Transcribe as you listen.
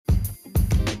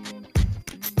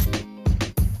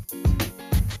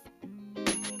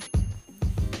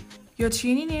You're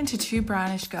tuning in to Two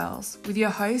Brownish Girls with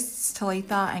your hosts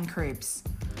Talitha and Cribs.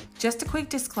 Just a quick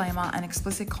disclaimer and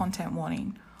explicit content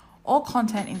warning. All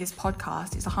content in this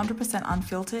podcast is 100%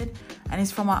 unfiltered and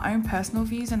is from our own personal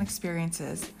views and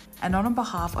experiences and not on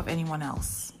behalf of anyone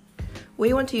else.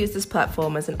 We want to use this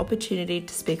platform as an opportunity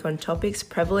to speak on topics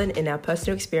prevalent in our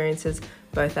personal experiences,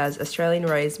 both as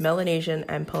Australian-raised Melanesian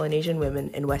and Polynesian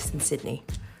women in Western Sydney.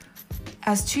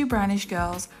 As two brownish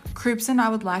girls, Cribs and I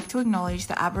would like to acknowledge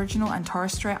the Aboriginal and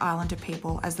Torres Strait Islander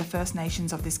people as the First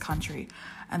Nations of this country,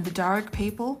 and the Darug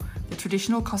people, the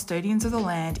traditional custodians of the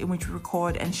land in which we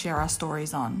record and share our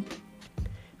stories on.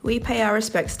 We pay our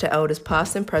respects to elders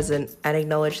past and present and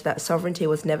acknowledge that sovereignty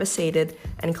was never ceded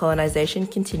and colonisation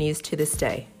continues to this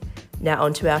day. Now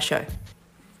on to our show.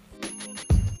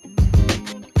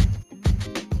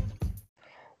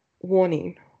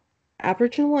 Warning.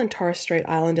 Aboriginal and Torres Strait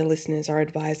Islander listeners are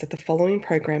advised that the following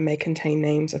program may contain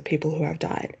names of people who have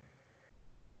died.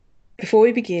 Before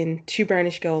we begin, Two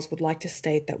Brownish Girls would like to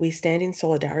state that we stand in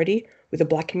solidarity with the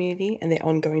Black community and their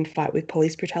ongoing fight with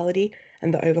police brutality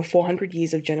and the over 400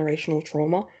 years of generational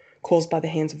trauma caused by the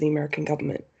hands of the American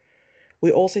government.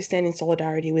 We also stand in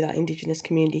solidarity with our Indigenous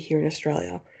community here in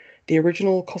Australia, the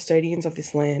original custodians of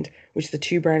this land, which the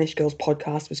Two Brownish Girls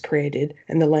podcast was created,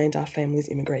 and the land our families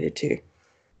immigrated to.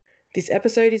 This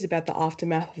episode is about the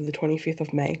aftermath of the 25th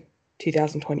of May,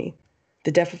 2020,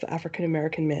 the death of the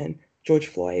African-American man, George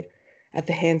Floyd, at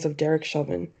the hands of Derek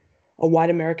Chauvin, a white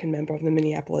American member of the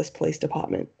Minneapolis Police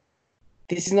Department.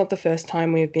 This is not the first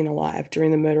time we have been alive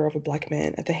during the murder of a black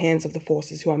man at the hands of the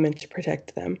forces who are meant to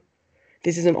protect them.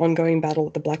 This is an ongoing battle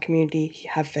that the black community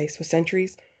have faced for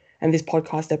centuries, and this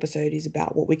podcast episode is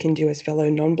about what we can do as fellow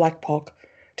non-black POC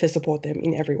to support them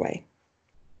in every way.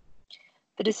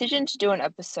 The decision to do an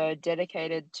episode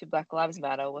dedicated to Black Lives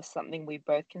Matter was something we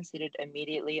both considered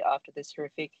immediately after this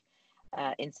horrific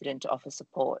incident to offer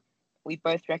support. We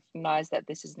both recognise that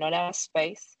this is not our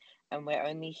space and we're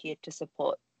only here to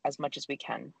support as much as we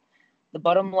can. The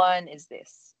bottom line is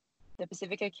this: the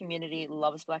Pacifica community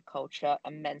loves Black culture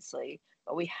immensely,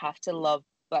 but we have to love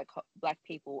Black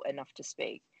people enough to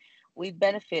speak. We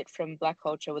benefit from Black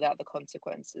culture without the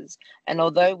consequences. And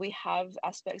although we have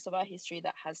aspects of our history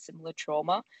that has similar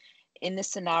trauma, in this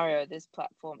scenario, this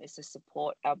platform is to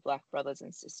support our Black brothers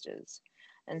and sisters.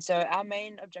 And so our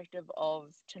main objective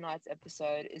of tonight's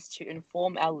episode is to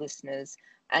inform our listeners,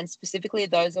 and specifically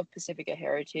those of Pacifica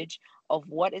heritage, of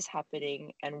what is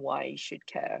happening and why you should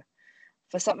care.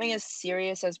 For something as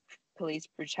serious as police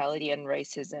brutality and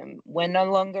racism, we're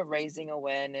no longer raising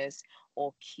awareness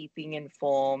or keeping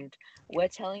informed. We're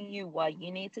telling you why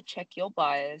you need to check your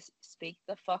bias, speak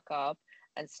the fuck up,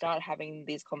 and start having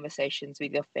these conversations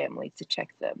with your family to check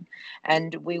them.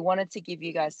 And we wanted to give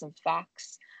you guys some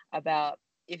facts about,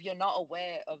 if you're not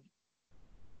aware of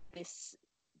this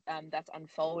that's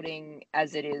unfolding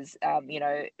as it is,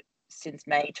 since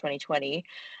May 2020,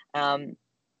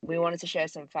 we wanted to share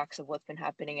some facts of what's been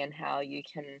happening and how you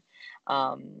can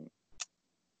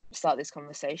start this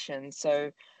conversation.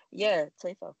 So, yeah,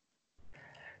 Talitha.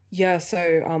 Yeah,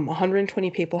 so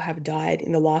 120 people have died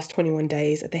in the last 21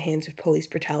 days at the hands of police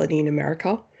brutality in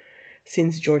America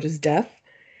since George's death.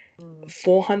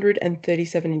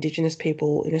 437 Indigenous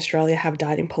people in Australia have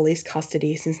died in police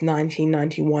custody since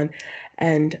 1991,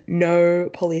 and no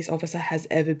police officer has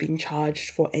ever been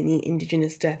charged for any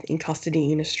Indigenous death in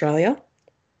custody in Australia.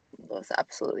 That's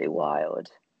absolutely wild.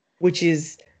 Which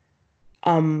is,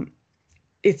 we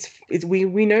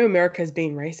know America has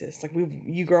been racist. Like,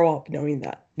 you grow up knowing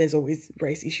that there's always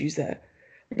race issues there,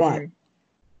 but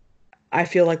I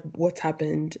feel like what's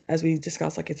happened, as we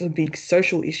discussed, like it's a big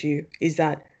social issue, is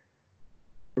that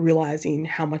realizing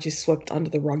how much is swept under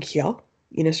the rug here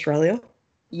in Australia.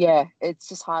 Yeah, it's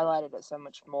just highlighted it so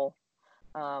much more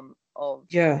of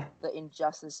the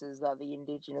injustices that the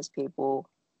Indigenous people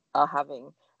are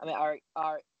having. I mean,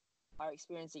 are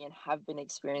experiencing and have been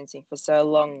experiencing for so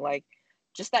long. Like,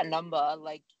 just that number,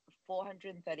 like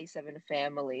 437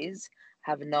 families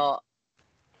have not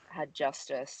had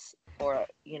justice for,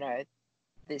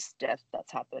 this death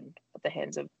that's happened at the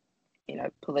hands of,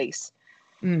 police.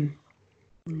 And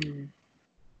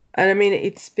I mean,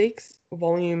 it speaks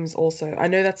volumes also. I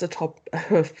know that's the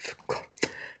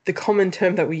common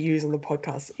term that we use on the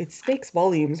podcast. It speaks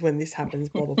volumes when this happens,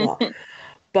 blah, blah, blah.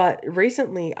 But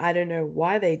recently, I don't know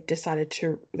why they decided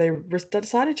to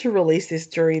release this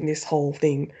during this whole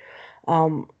thing,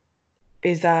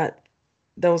 is that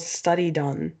there was a study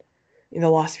done in the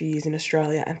last few years in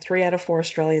Australia, and 3 out of 4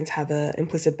 Australians have an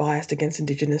implicit bias against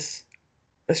Indigenous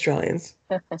Australians.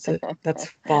 So that's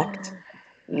fucked.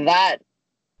 That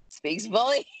speaks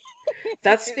volumes.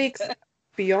 That speaks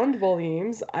beyond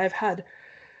volumes, I've had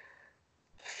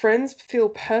friends feel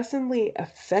personally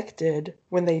affected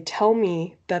when they tell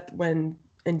me that when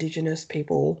Indigenous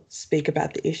people speak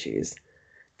about the issues,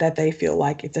 that they feel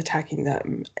like it's attacking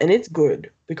them. And it's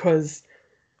good because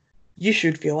you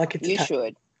should feel like it's You attacking.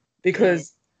 should.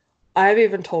 Because I've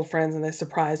even told friends, and they're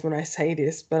surprised when I say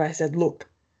this, but I said, look,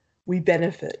 we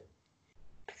benefit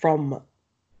from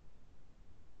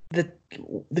the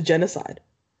genocide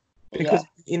because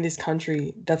in this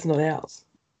country that's not ours.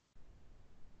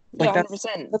 Like, Yeah,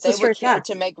 100%. that's They the straight were killed fact.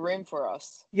 to make room for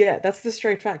us. Yeah, that's the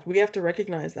straight fact. We have to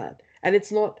recognize that. And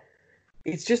it's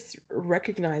just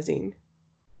recognizing.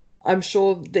 I'm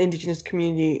sure the Indigenous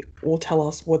community will tell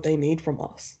us what they need from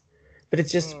us. But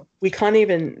it's just,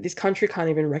 this country can't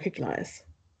even recognize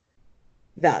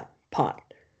that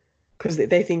part because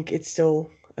they think it's still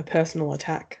a personal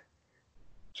attack.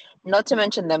 Not to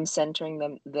mention them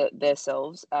centering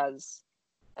themselves as,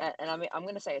 and I mean, I'm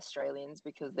going to say Australians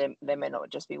because they may not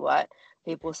just be white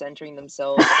people centering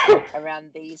themselves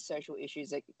around these social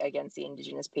issues against the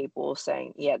Indigenous people,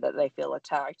 saying that they feel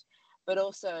attacked, but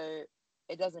also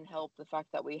it doesn't help the fact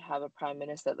that we have a prime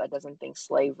minister that doesn't think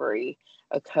slavery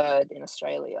occurred in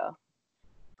Australia,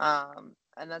 and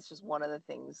that's just one of the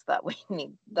things that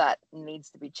needs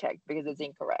to be checked because it's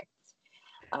incorrect,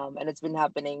 and it's been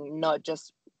happening not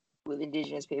just with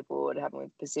Indigenous people, it happened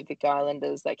with Pacific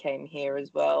Islanders that came here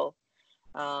as well,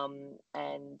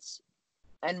 and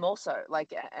more so,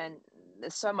 like, and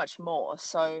there's so much more.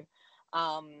 So,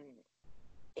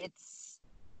 it's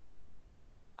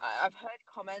I've heard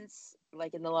comments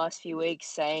like in the last few weeks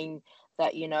saying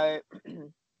that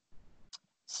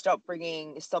stop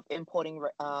importing.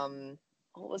 What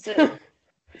was it? It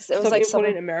was Stop like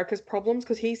importing America's problems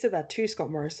because he said that too,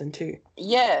 Scott Morrison too.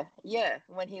 Yeah,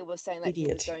 when he was saying that he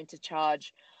was Idiot. going to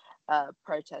charge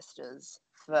protesters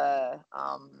for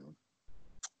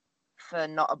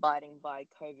not abiding by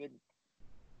COVID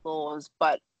laws,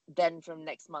 but then from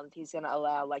next month he's going to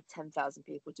allow like 10,000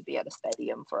 people to be at a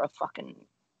stadium for a fucking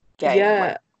game. Yeah,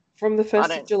 like, from the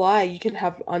 1st of July, you can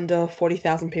have under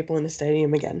 40,000 people in a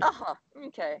stadium again.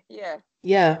 Okay, yeah.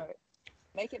 Yeah. So,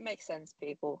 make it make sense,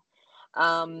 people.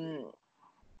 And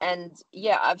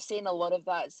I've seen a lot of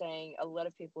that a lot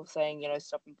of people saying,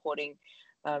 stop importing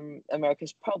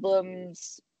America's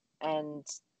problems,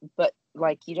 but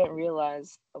like you don't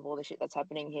realize of all the shit that's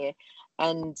happening here,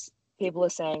 and people are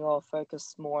saying,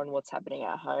 focus more on what's happening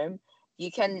at home.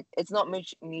 It's not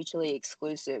mutually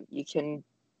exclusive.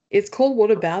 It's called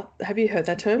whatabout. Have you heard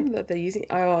that term that they're using?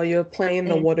 Oh, you're playing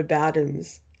the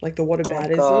whataboutisms, like the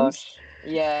whataboutisms. Oh gosh,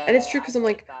 yeah. And it's true because I'm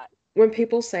like, when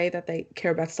people say that they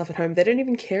care about stuff at home, they don't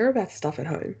even care about stuff at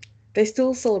home. They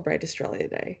still celebrate Australia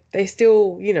Day. They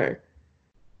still,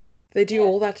 they do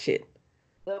all that shit.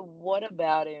 The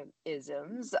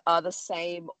whataboutisms are the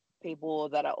same people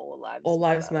that are all lives All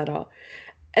lives matter.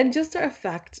 And just a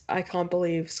fact, I can't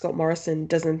believe Scott Morrison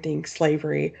doesn't think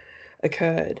slavery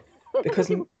occurred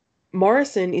because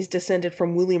Morrison is descended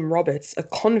from William Roberts, a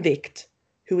convict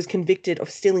who was convicted of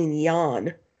stealing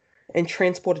yarn and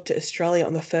transported to Australia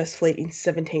on the First Fleet in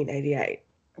 1788.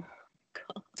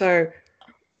 So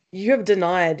you have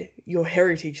denied your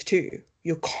heritage too,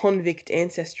 your convict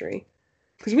ancestry.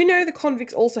 Because we know the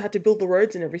convicts also had to build the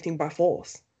roads and everything by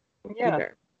force. Yeah.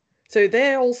 So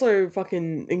they're also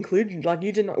fucking included. Like,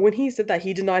 when he said that,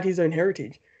 he denied his own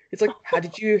heritage. It's like, how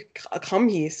did you come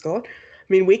here, Scott? I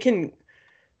mean, we can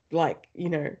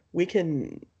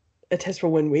attest for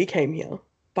when we came here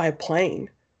by a plane,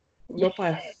 not by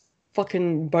a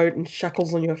fucking boat and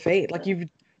shackles on your feet. Like,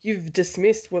 you've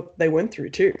dismissed what they went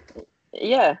through too.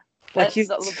 Yeah. Like,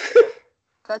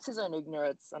 that's his own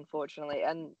ignorance, unfortunately.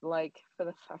 And like, for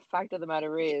the fact of the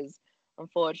matter is,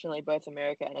 unfortunately, both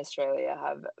America and Australia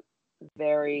have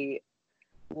very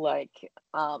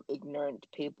ignorant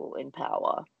people in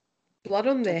power. Blood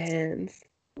on their hands.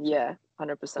 Yeah,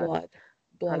 100%.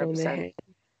 Blood on their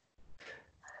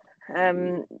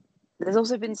hands. There's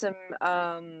also been some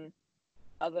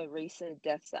other recent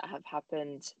deaths that have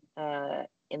happened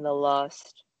in the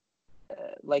last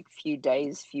few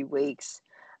days, few weeks.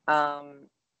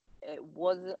 It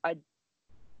was, I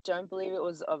don't believe it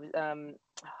was of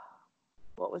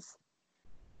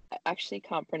I actually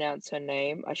can't pronounce her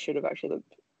name. I should have actually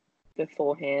looked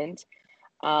beforehand.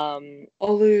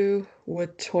 Olu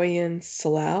Watoyin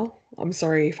Salau. I'm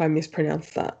sorry if I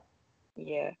mispronounced that.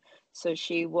 Yeah. So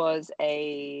she was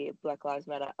a Black Lives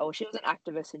Matter, she was an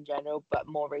activist in general, but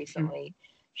more recently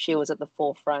she was at the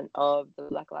forefront of the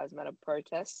Black Lives Matter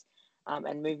protests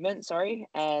and movement,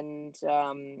 and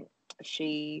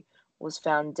she was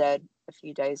found dead a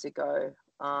few days ago,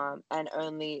 and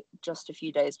only just a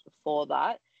few days before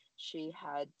that, she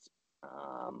had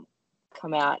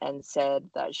come out and said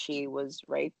that she was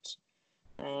raped,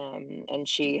 and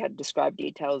she had described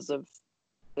details of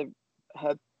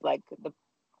her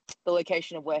the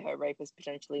location of where her rapist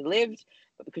potentially lived,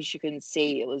 but because she couldn't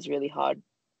see, it was really hard.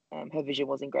 Her vision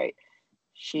wasn't great.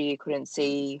 She couldn't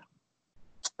see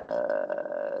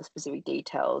specific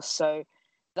details. So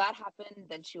that happened.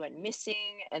 Then she went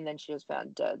missing, and then she was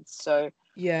found dead. So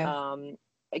Yeah.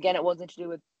 again, it wasn't to do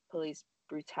with police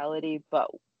brutality,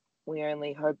 but we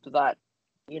only hope that,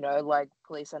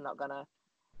 police are not gonna.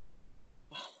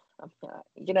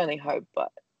 You can only hope,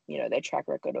 but their track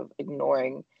record of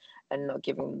ignoring and not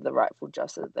giving the rightful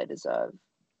justice that they deserve,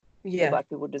 the Black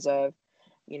people deserve.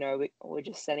 We're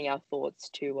just sending our thoughts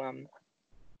to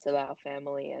our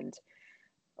family and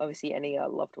obviously any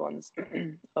loved ones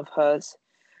of hers.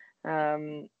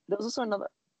 There was also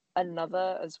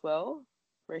another as well,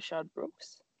 Rayshard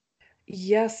Brooks.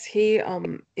 Yes, he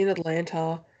in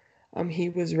Atlanta, he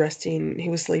was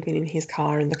sleeping in his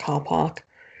car in the car park.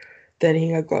 Then he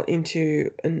had got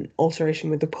into an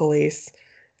alteration with the police,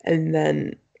 and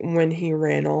then when he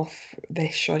ran off, they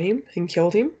shot him and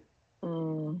killed him.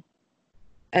 Mm.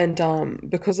 And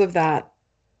because of that,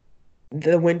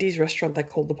 the Wendy's restaurant, they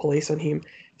called the police on him.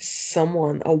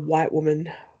 A white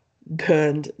woman,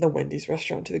 burned the Wendy's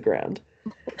restaurant to the ground.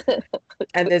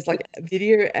 And there's like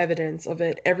video evidence of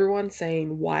it. Everyone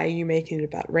saying, why are you making it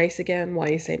about race again? Why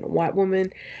are you saying a white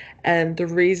woman? And the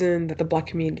reason that the Black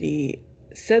community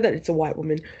said that it's a white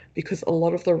woman, because a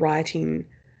lot of the rioting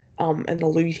and the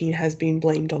looting has been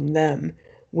blamed on them,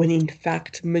 when in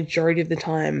fact, majority of the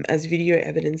time, as video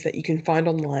evidence that you can find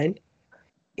online,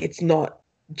 it's not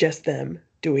just them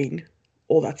doing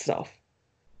all that stuff.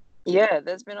 Yeah,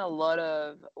 there's been a lot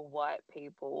of white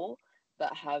people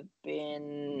that have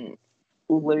been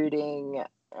looting,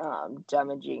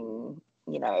 damaging,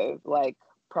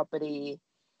 property,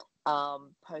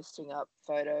 posting up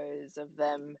photos of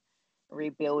them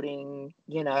rebuilding,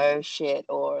 shit,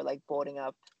 or like boarding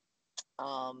up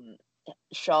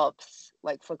shops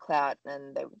like for clout,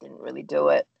 and they didn't really do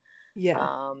it.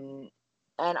 Yeah.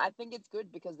 And I think it's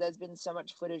good because there's been so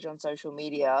much footage on social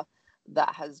media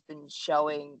that has been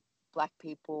showing Black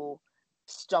people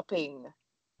stopping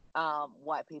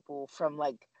white people from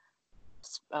graffitiing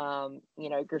all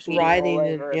Riding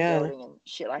and over a building and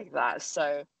shit like that.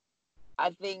 So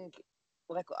I think,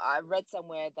 I read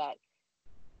somewhere that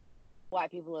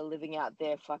white people are living out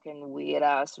their fucking weird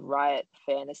ass riot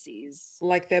fantasies.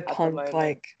 like they're at the punk, moment.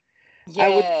 like Yeah.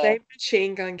 I would say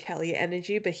Machine Gun Kelly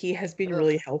energy, but he has been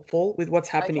really helpful with what's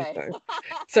happening Okay. though.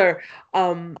 So,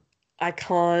 I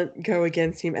can't go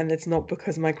against him, and it's not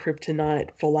because my kryptonite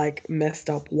for like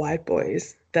messed up white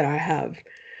boys that I have,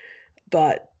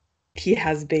 but he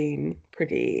has been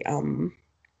pretty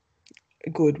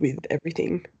good with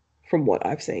everything from what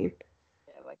I've seen.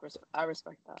 Yeah, I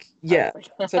respect that. Yeah.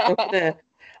 So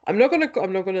I'm not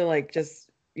gonna like just,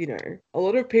 a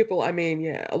lot of people, I mean,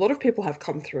 yeah, a lot of people have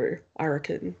come through, I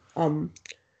reckon.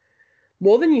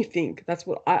 More than you think. That's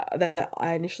what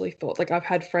I initially thought. Like I've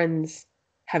had friends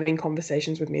having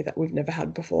conversations with me that we've never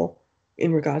had before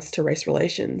in regards to race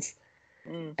relations.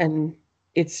 And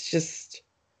it's just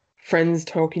friends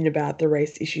talking about the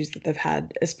race issues that they've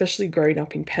had, especially growing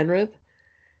up in Penrith,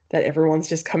 that everyone's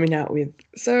just coming out with,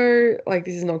 so like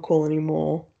this is not cool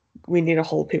anymore. We need to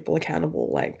hold people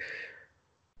accountable. Like,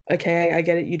 okay, I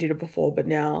get it, you did it before, but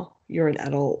now you're an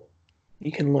adult.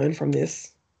 You can learn from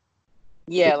this.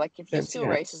 Yeah, like if you're Sense, still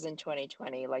racist in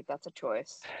 2020, like that's a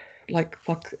choice. Like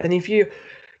fuck, and if you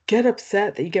get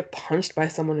upset that you get punched by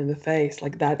someone in the face,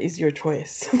 like that is your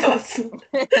choice. That's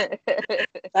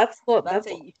not that's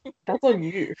on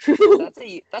you.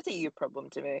 that's a you problem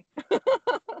to me.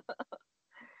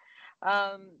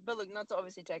 But look, not to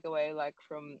obviously take away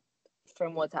from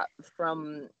what's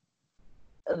from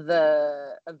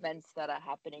the events that are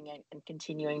happening and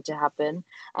continuing to happen.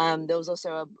 There was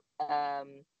also a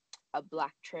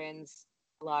Black Trans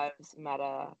Lives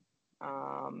Matter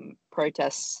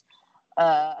protests.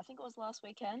 I think it was last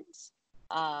weekend.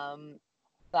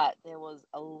 That there was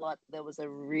a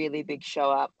really big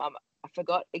show up. I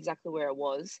forgot exactly where it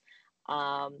was.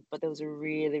 But there was a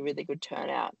really, really good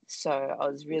turnout. So I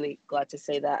was really glad to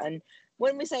see that. And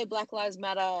when we say Black Lives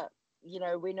Matter,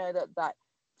 we know that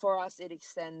for us it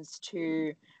extends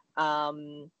to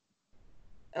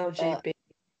LGBT.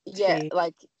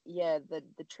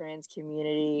 The trans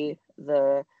community,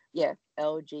 the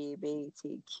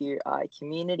LGBTQI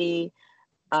community,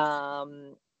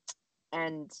 and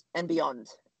beyond.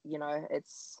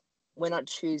 We're not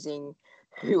choosing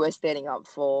who we're standing up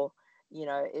for.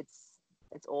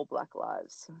 It's all Black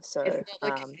lives. So It's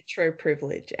not like a hetero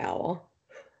privilege hour.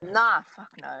 Nah, fuck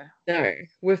no. No,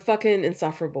 we're fucking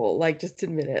insufferable. Like, just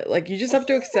admit it. Like, you just have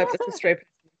to accept as a straight person,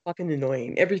 we're fucking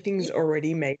annoying. Everything's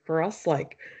already made for us,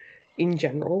 like, in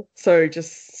general. So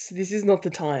just, this is not the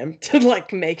time to,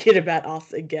 like, make it about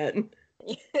us again.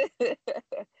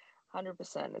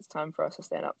 100%. It's time for us to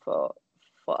stand up for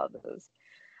others.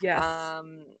 Yes.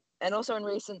 And also in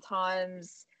recent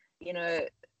times, you know,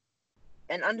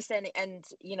 and understanding, and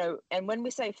you know, and when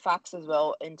we say facts as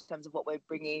well, in terms of what we're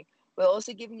bringing, we're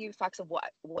also giving you facts of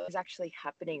what is actually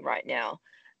happening right now,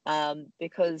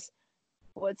 because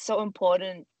what's so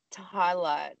important to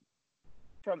highlight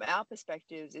from our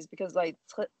perspectives is because like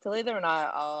Talitha and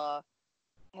I are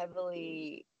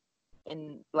heavily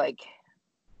in like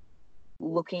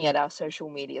looking at our social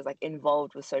media, like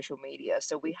involved with social media,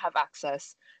 so we have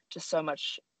access to so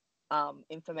much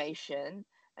information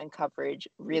and coverage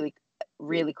really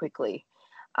quickly,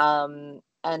 and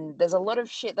there's a lot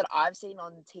of shit that I've seen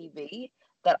on TV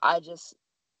that I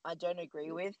don't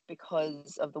agree with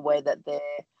because of the way that their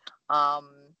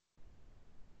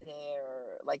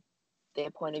like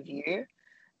their point of view,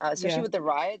 especially Yeah. with the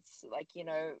riots. Like, you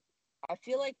know, I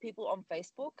feel like people on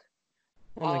Facebook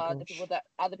Oh my are gosh.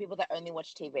 the people that only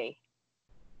watch TV,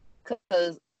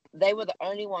 because they were the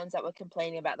only ones that were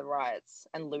complaining about the riots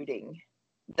and looting.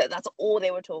 That's all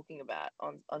they were talking about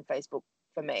on Facebook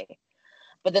for me.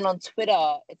 But then on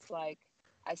Twitter, it's like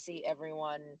I see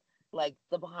everyone like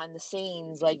the behind the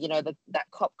scenes, like, you know,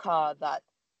 that cop car that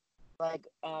like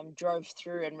drove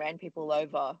through and ran people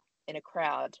over in a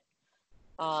crowd,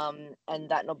 and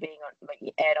that not being on,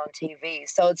 like, aired on TV.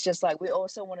 So it's just like we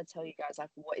also want to tell you guys like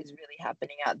what is really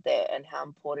happening out there and how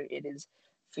important it is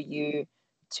for you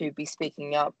to be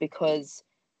speaking up, because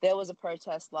there was a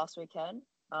protest last weekend,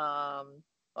 or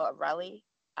a rally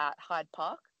at Hyde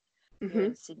Park here Mm-hmm.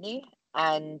 in Sydney,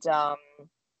 and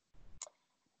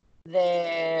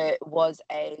there was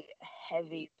a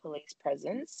heavy police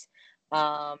presence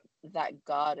that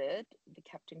guarded the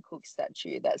Captain Cook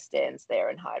statue that stands there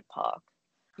in Hyde Park.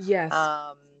 Yes.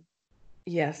 Um,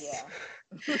 Yes.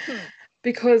 yeah.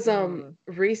 Because Mm.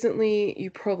 recently you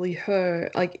probably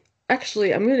heard, like,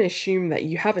 actually I'm going to assume that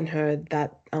you haven't heard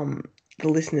that the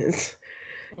listeners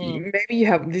Mm. maybe you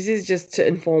have. This is just to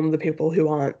inform the people who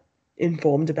aren't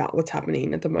informed about what's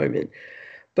happening at the moment.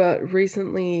 But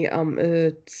recently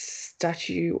a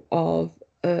statue of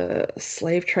a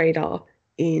slave trader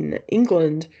in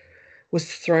England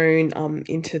was thrown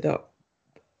into the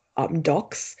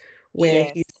docks where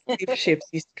Yes. his slave ships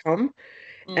used to come,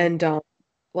 Mm. and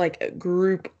like a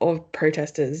group of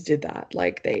protesters did that.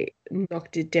 Like they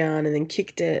knocked it down and then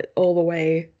kicked it all the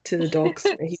way to the docks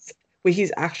where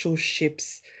his actual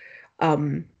ships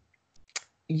um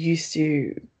used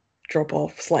to drop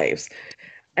off slaves.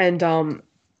 And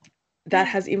that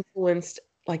has influenced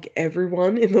like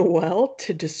everyone in the world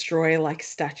to destroy like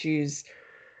statues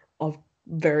of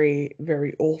very,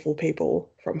 very awful people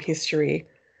from history.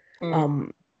 Mm.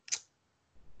 Um,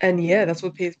 and yeah, that's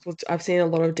what people. I've seen a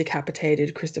lot of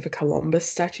decapitated Christopher Columbus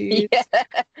statues. Yeah.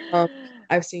 Um,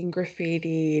 I've seen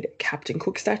graffitied Captain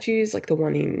Cook statues, like the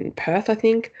one in Perth, I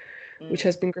think, which Mm.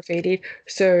 has been graffitied.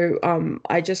 So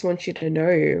I just want you to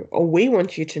know, or we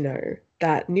want you to know,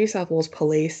 that New South Wales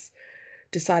Police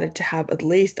decided to have at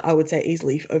least, I would say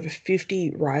easily, over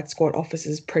 50 riot squad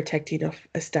officers protecting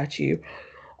a statue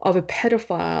of a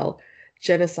pedophile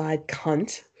genocide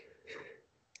cunt,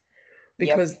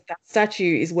 Yep. because that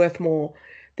statue is worth more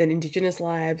than Indigenous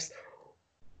lives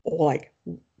or like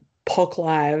POC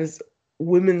lives,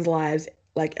 women's lives,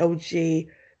 like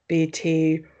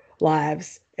LGBT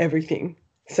lives, everything.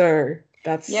 So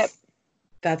Yep.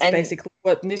 that's And basically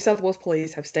what New South Wales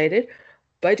Police have stated.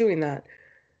 By doing that,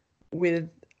 with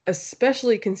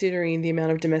especially considering the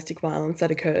amount of domestic violence that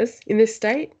occurs in this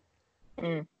state,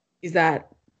 mm, is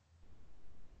that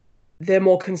they're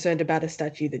more concerned about a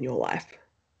statue than your life.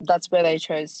 that's where they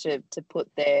chose to put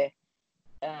their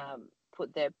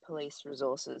police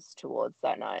resources towards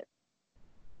that night.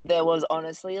 There was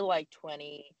honestly like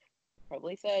 20,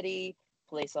 probably 30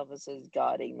 police officers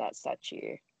guarding that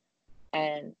statue.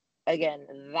 And again,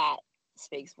 that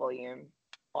speaks volume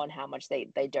on how much they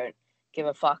don't give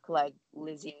a fuck. Like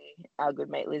Lizzie, our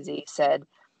good mate Lizzie, said,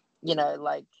 you know,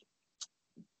 like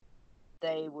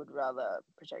they would rather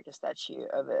protect a statue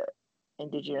over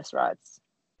Indigenous rights.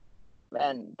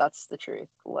 And that's the truth,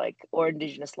 like, or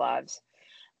Indigenous lives.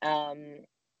 Um,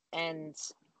 and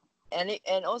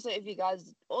and also, if you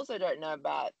guys also don't know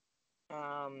about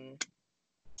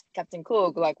Captain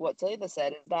Cook, like what Talitha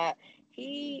said, is that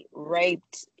he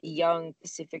raped young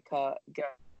Pacifica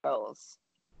girls,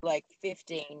 like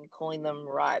 15, calling them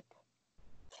ripe.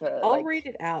 for I'll like read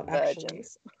it out actually.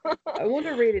 virgins. I want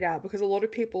to read it out because a lot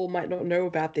of people might not know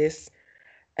about this.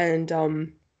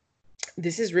 And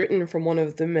this is written from one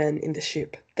of the men in the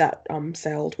ship that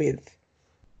sailed with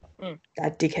Mm.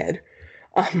 that dickhead.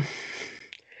 Um,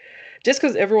 just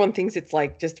because everyone thinks it's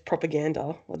like just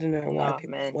propaganda. I don't know why Nah,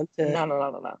 people man. want to.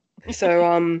 No.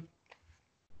 So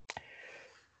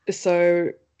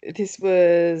so this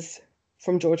was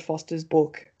from George Foster's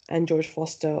book, and George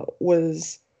Foster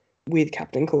was with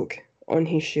Captain Cook on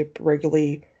his ship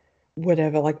regularly,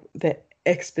 whatever, like the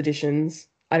expeditions.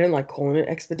 I don't like calling it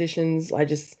expeditions. I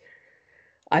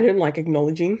don't like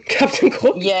acknowledging Captain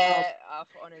Cook. Yeah,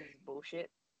 on his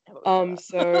bullshit. How about we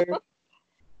say So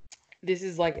this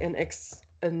is like an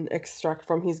extract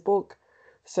from his book.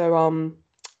 So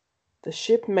the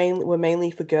ship were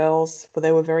mainly for girls, for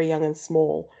they were very young and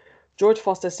small. George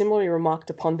Foster similarly remarked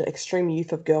upon the extreme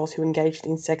youth of girls who engaged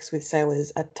in sex with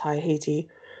sailors at Tahiti.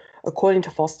 According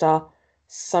to Foster,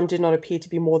 some did not appear to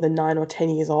be more than 9 or 10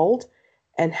 years old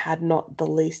and had not the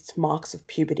least marks of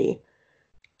puberty.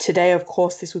 Today, of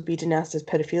course, this would be denounced as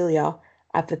pedophilia.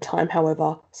 At the time,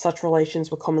 however, such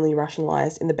relations were commonly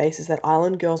rationalized in the basis that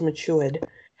island girls matured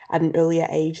at an earlier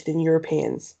age than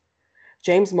Europeans.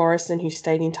 James Morrison, who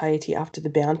stayed in Tahiti after the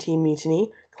Bounty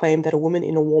mutiny, claimed that a woman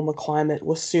in a warmer climate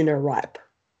was sooner ripe.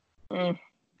 Mm.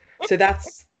 So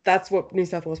that's what New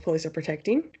South Wales Police are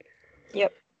protecting.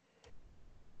 Yep.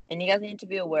 And you guys need to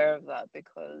be aware of that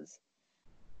because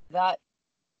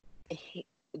he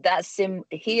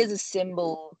is a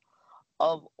symbol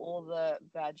of all the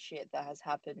bad shit that has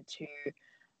happened to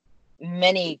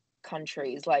many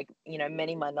countries, like, you know,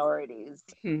 many minorities,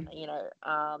 you know,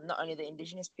 not only the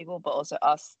indigenous people, but also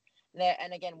us there.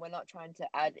 And again, we're not trying to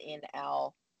add in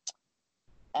our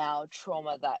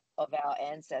trauma that of our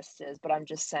ancestors, but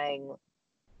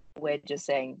we're just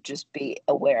saying, just be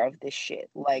aware of this shit.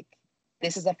 Like,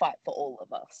 this is a fight for all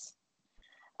of us.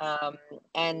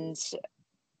 And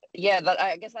yeah,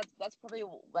 I guess that's probably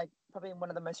one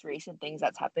of the most recent things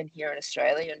that's happened here in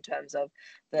Australia in terms of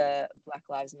the Black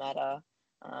Lives Matter,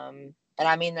 and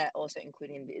I mean that also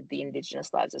including the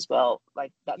Indigenous lives as well.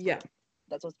 Like that's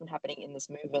what's been happening in this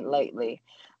movement lately,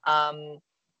 and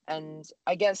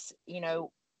I guess, you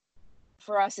know,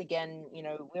 for us again, you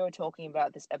know, we were talking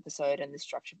about this episode and the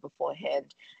structure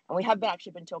beforehand, and we have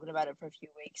actually been talking about it for a few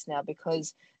weeks now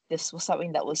because this was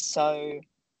something that was so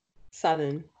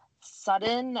sudden,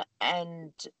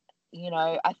 and you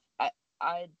know,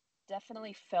 I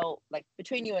definitely felt like,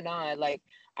 between you and I, like,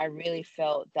 I really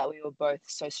felt that we were both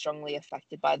so strongly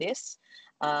affected by this.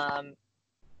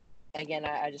 Again,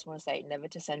 I just want to say, never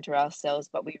to center ourselves,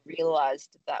 but we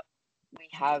realized that we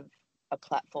have a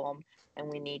platform and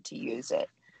we need to use it.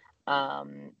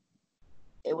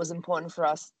 It was important for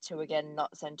us to, again,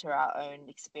 not center our own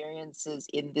experiences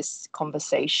in this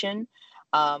conversation,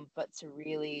 but to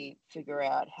really figure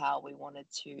out how we wanted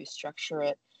to structure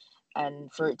it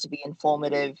and for it to be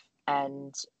informative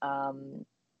and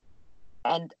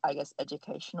I guess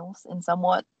educational in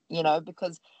somewhat, you know,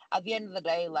 because at the end of the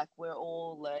day, like, we're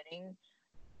all learning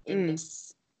in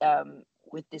this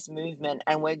with this movement,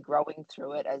 and we're growing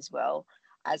through it as well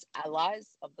as allies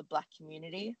of the Black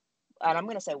community. And I'm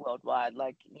going to say worldwide,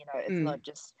 like, you know, it's not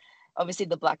just, obviously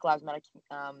the Black Lives Matter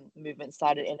movement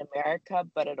started in America,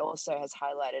 but it also has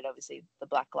highlighted, obviously, the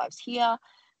Black lives here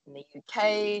in the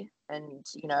UK and,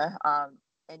 you know,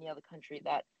 any other country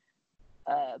that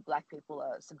Black people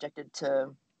are subjected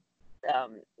to,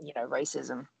 you know,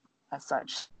 racism as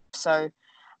such. So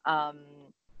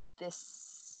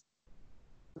this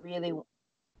really,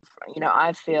 you know,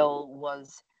 I feel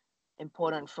was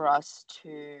important for us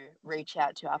to reach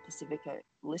out to our Pacifica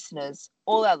listeners,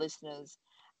 all our listeners,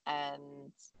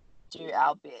 and do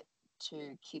our bit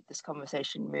to keep this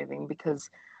conversation moving, because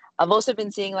I've also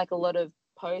been seeing like a lot of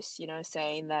posts, you know,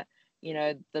 saying that, you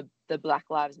know, the Black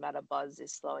Lives Matter buzz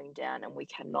is slowing down and we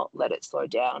cannot let it slow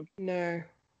down. No.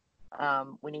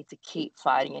 We need to keep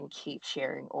fighting and keep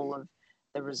sharing all of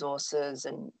the resources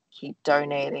and keep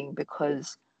donating,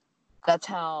 because that's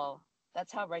how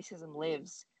racism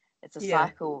lives. It's a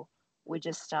cycle. We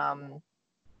just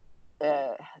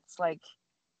it's like,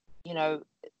 you know,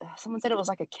 someone said it was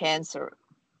like a cancer.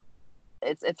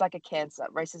 It's like a cancer.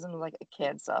 Racism is like a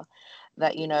cancer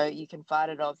that, you know, you can fight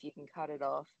it off, you can cut it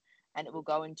off, and it will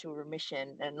go into a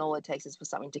remission, and all it takes is for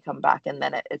something to come back, and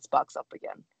then it sparks up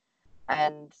again.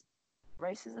 And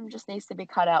racism just needs to be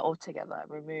cut out altogether,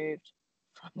 removed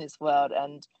from this world.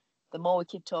 And the more we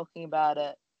keep talking about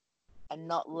it and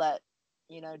not let,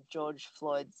 you know, George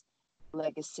Floyd's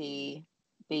legacy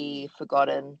be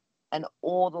forgotten, and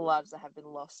all the lives that have been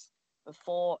lost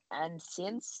before and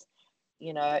since,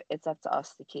 you know, it's up to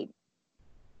us to keep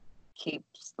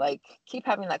keep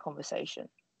having that conversation.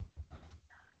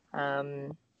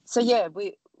 So yeah,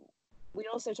 we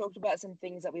also talked about some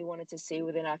things that we wanted to see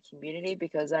within our community,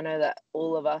 because I know that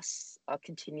all of us are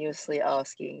continuously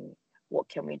asking, what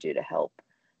can we do to help,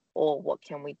 or what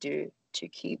can we do to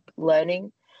keep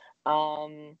learning?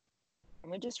 And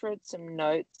we just wrote some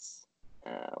notes,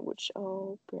 which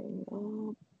I'll bring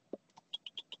up.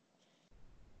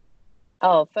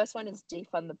 Oh, first one is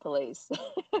defund the police.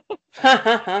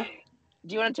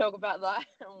 Do you want to talk about that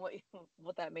and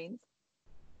what that means?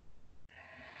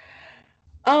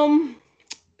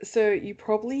 So you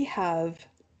probably have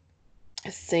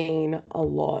seen a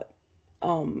lot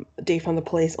defund the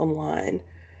police online,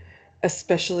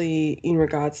 especially in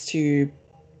regards to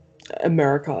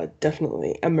America,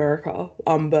 definitely America.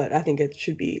 But I think it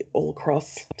should be all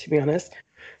across, to be honest.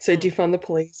 So defund the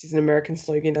police is an American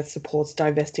slogan that supports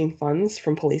divesting funds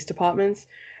from police departments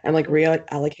and like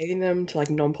reallocating them to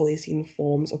like non-policing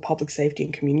forms of public safety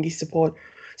and community support.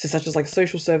 So such as like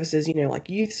social services, you know, like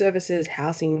youth services,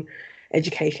 housing,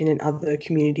 education, and other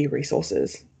community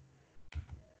resources.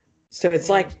 So it's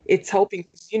like it's helping,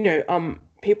 you know,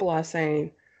 people are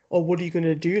saying, oh, what are you going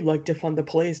to do? Like defund the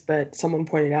police. But someone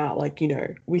pointed out, like, you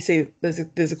know, we see there's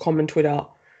a common Twitter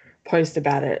post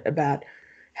about it, about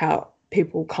how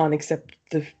people can't accept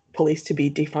the police to be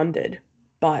defunded,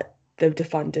 but they've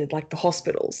defunded like the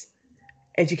hospitals,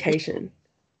 education,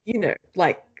 you know,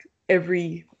 like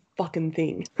every fucking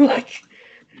thing. Like,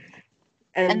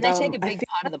 and they take a big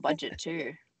part of the budget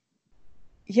too.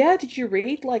 Yeah, did you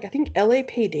read? Like, I think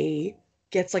LAPD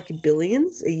gets like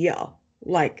billions a year.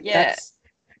 Like, that's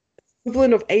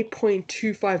equivalent of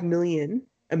 8.25 million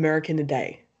American a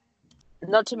day.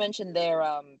 Not to mention their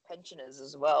pensioners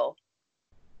as well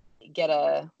get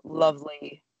a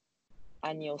lovely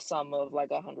annual sum of like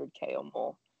 100K or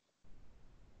more.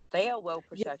 They are well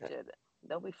protected. Yeah.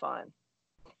 They'll be fine.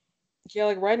 Yeah,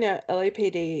 like right now,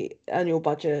 LAPD annual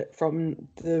budget from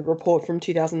the report from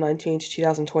 2019 to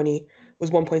 2020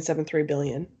 was 1.73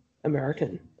 billion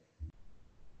American.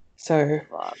 So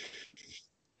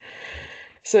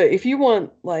if you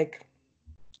want, like,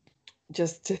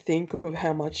 just to think of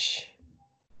how much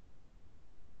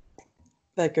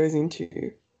that goes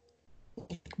into,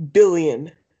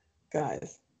 billion,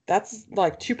 guys, that's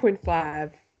like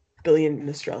 2.5 billion in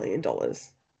Australian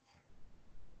dollars.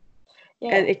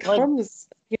 Yeah, and it comes,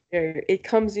 you know, it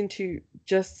comes into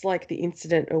just like the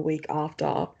incident a week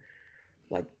after,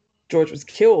 like, George was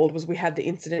killed, was we had the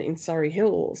incident in Surrey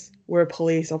Hills where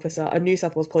a New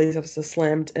South Wales police officer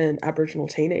slammed an Aboriginal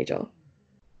teenager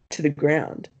to the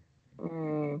ground.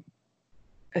 A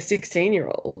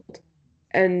 16-year-old.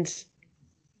 And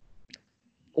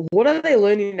what are they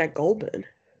learning at Goulburn?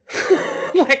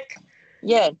 Like,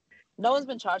 yeah, no one's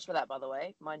been charged for that, by the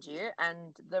way, mind you.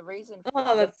 And the reason they're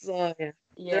at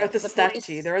the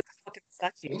statue. They're at the fucking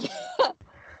statue.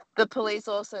 The police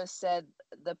also said,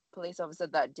 the police officer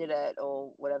that did it,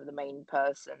 or whatever, the main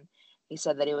person, he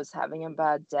said that he was having a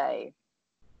bad day.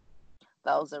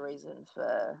 That was the reason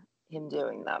for him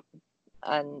doing that.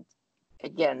 And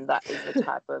again, that is the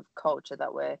type of culture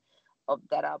that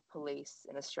that our police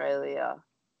in Australia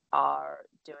are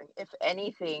doing. If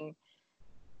anything,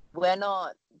 we're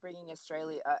not bringing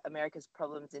America's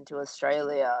problems into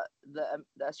Australia. The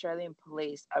Australian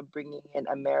police are bringing in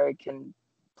American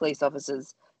police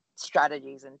officers'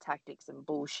 strategies and tactics and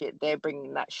bullshit. They're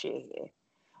bringing that shit here,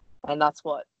 and that's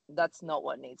not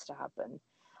what needs to happen.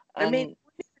 And, I mean,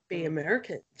 wouldn't it be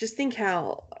American? Just think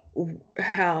how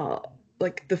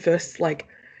like the first, like,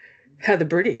 how the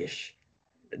British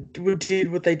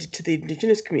did what they did to the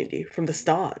Indigenous community from the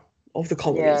start of the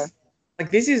colonies. Yeah.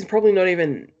 Like, this is probably not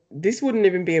even. This wouldn't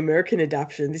even be American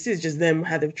adaptation. This is just them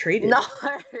how they've treated. No,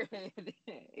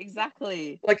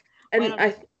 exactly. Like, and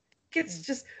I think it's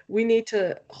just, we need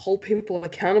to hold people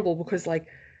accountable, because, like,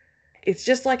 it's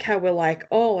just like how we're like,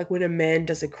 oh, like when a man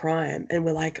does a crime and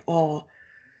we're like, oh,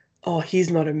 he's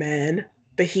not a man,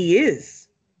 but he is,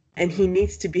 and he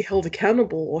needs to be held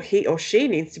accountable, or he or she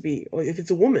needs to be, or if it's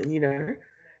a woman, you know,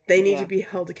 they need to be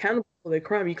held accountable for their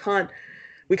crime.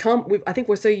 I think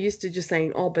we're so used to just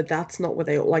saying, oh, but that's not what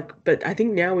they like. But I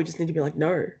think now we just need to be like,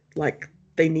 no, like,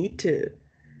 they need to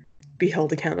be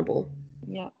held accountable.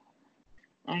 Yeah.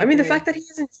 I mean, the fact that he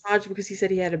isn't charged because he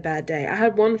said he had a bad day. I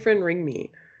had one friend ring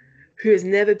me who has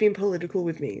never been political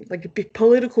with me, like, be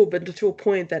political, but to a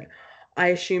point that I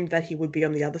assumed that he would be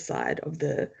on the other side of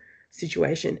the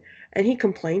situation. And he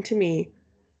complained to me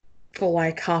for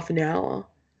like half an hour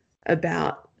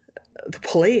about the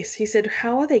police. He said,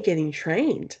 how are they getting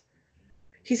trained?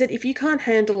 He said, if you can't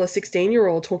handle a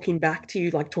 16-year-old talking back to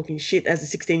you, like talking shit as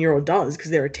a 16-year-old does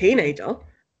because they're a teenager,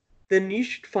 then you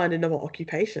should find another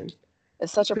occupation.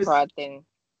 It's such a 'Cause- pride thing,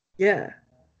 Yeah.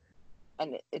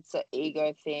 and it's an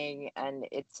ego thing, and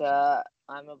it's a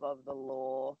I'm above the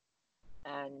law,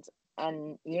 and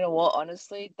you know what?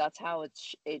 Honestly, that's how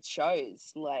it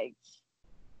shows, like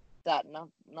that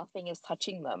nothing is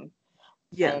touching them,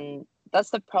 Yeah. and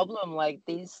that's the problem. Like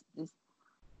this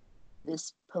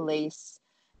police,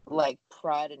 like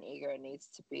pride and ego needs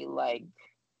to be like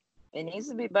it needs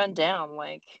to be burned down,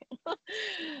 like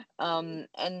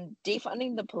and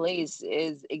defunding the police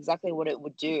is exactly what it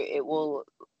would do. It will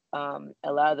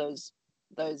allow those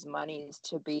monies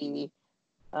to be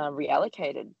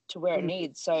reallocated to where it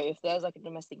needs. So if there's like a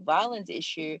domestic violence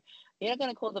issue, you're not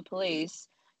going to call the police,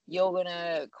 you're going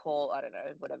to call, I don't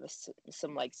know, whatever,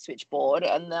 some like switchboard,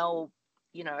 and they'll,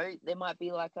 you know, there might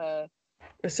be like a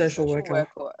social worker.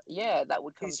 Yeah, that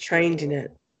would come He's trained in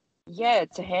it. Yeah,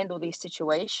 to handle these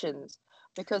situations,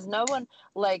 because no one,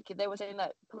 like they were saying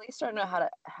that police don't know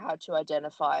how to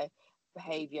identify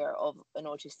behavior of an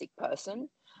autistic person,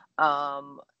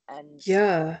 and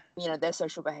Yeah. you know, their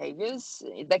social behaviors.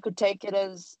 They could take it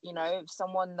as, you know,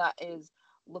 someone that is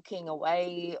looking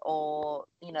away, or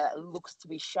you know, looks to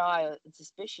be shy or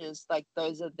suspicious, like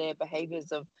those are their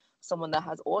behaviors of someone that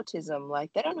has autism.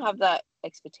 Like they don't have that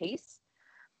expertise,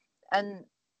 and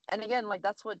again, like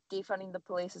that's what defunding the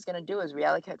police is going to do, is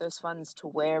reallocate those funds to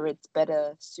where it's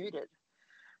better suited.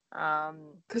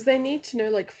 Because they need to know,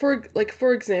 like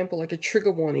for example, like a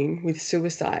trigger warning with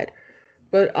suicide.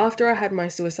 But after I had my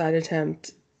suicide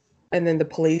attempt, and then the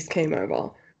police came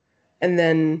over, and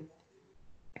then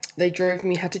they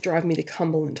had to drive me to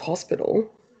Cumberland Hospital.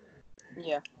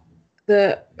 Yeah.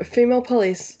 The female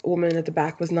police woman at the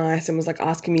back was nice and was like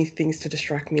asking me things to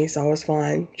distract me, so I was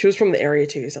fine. She was from the area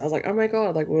too, so I was like, oh my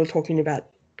God, like we were talking about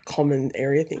common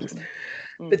area things.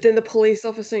 But then the police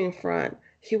officer in front,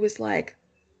 he was like,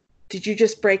 did you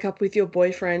just break up with your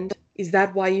boyfriend? Is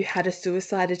that why you had a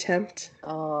suicide attempt?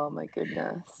 Oh my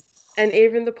goodness. And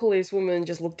even the policewoman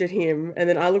just looked at him, and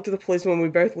then I looked at the policewoman, we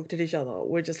both looked at each other.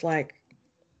 We're just like,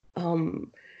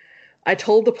 I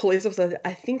told the police officer,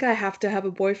 I think I have to have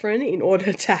a boyfriend in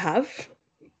order to have.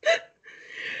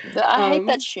 I hate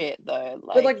that shit though.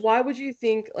 But like, why would you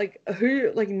think, like,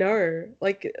 who, like, no,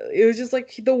 like, it was just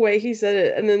like the way he said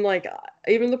it, and then like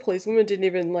even the policewoman didn't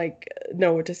even like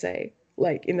know what to say,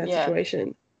 like in that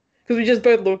situation, because we just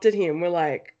both looked at him. We're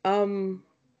like,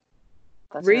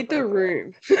 That's read the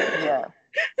room. Yeah.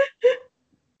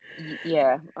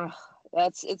 Yeah. Ugh,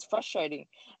 it's frustrating,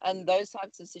 and those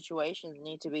types of situations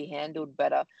need to be handled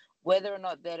better, whether or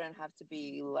not they don't have to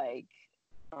be like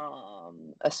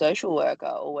a social worker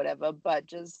or whatever, but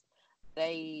just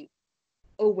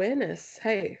awareness.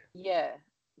 Hey. Yeah,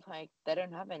 like they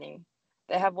don't have any.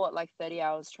 They have what, like 30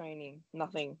 hours training?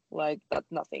 Nothing. Like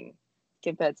that's nothing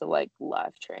compared to like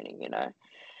life training, you know.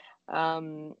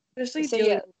 Especially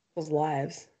dealing with people's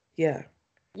lives. Yeah.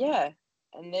 Yeah,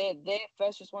 and their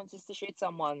first response is to shoot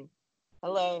someone.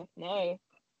 Hello, no.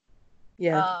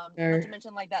 Yeah. No. Not to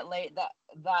mention like that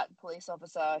police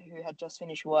officer who had just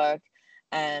finished work,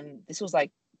 and this was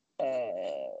like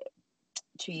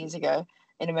 2 years ago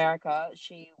in America.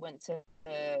 She was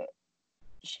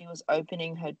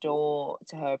opening her door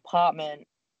to her apartment,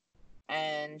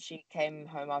 and she came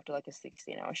home after like a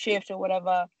 16-hour shift or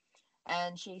whatever,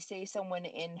 and she sees someone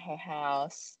in her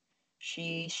house.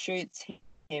 She shoots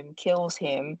him, kills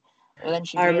him, and then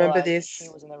I remember this. she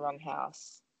was in the wrong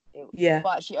house. Yeah.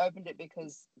 But she opened it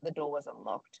because the door wasn't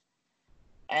locked,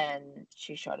 and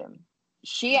she shot him.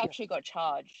 She actually got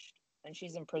charged, and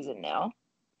she's in prison now.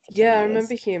 Yeah, I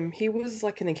remember him. He was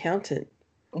like an accountant.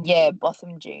 Yeah,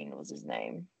 Botham Jean was his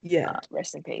name. Yeah.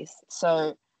 Rest in peace.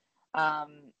 So, hello,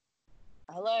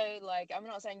 like I'm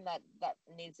not saying that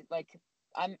needs, like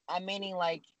I'm meaning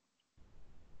like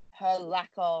her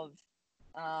lack of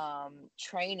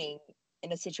training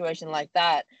in a situation like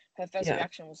that. Her first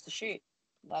reaction was to shoot.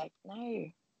 Like, no,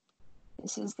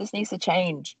 this needs to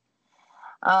change.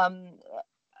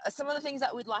 Some of the things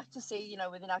that we'd like to see, you know,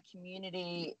 within our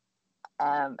community,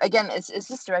 again, it's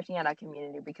just directing at our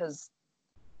community, because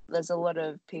there's a lot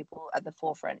of people at the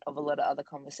forefront of a lot of other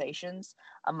conversations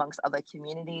amongst other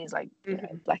communities, like you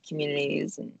know, Black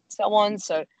communities and so on.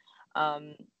 So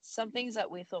some things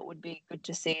that we thought would be good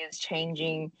to see is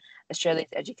changing Australia's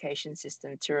education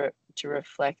system to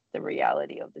reflect the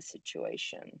reality of the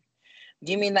situation.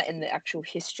 Do you mean that in the actual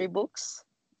history books?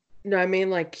 No, I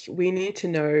mean like we need to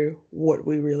know what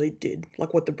we really did,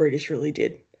 like what the British really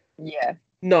did. Yeah.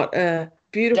 Not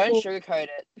beautiful. Don't sugarcoat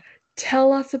it.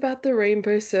 Tell us about the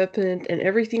rainbow serpent and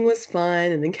everything was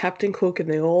fine, and then Captain Cook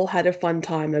and they all had a fun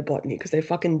time at botany, because they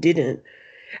fucking didn't.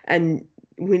 And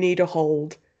we need to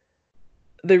hold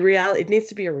it needs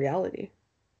to be a reality.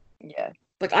 Yeah.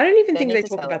 Like, I don't even They think need they to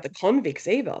talk tell about it. the convicts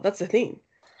either. That's the thing.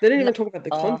 They don't No, even talk about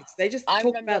the convicts. They just I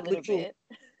talk remember a about little literal.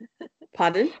 bit.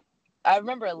 Pardon? I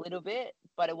remember a little bit,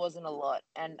 but it wasn't a lot.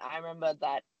 And I remember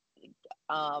that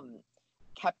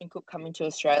Captain Cook coming to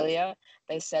Australia,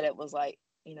 they said it was like,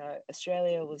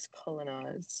 Australia was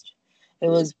colonized. It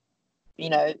was,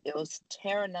 it was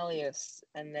Terra Nullius,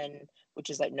 and then, which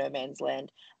is like no man's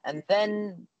land. And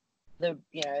then the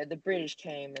British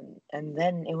came, and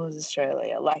then it was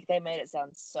Australia. Like, they made it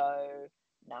sound so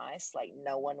nice, like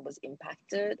no one was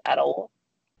impacted at all.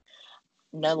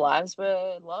 No lives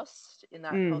were lost in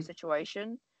that whole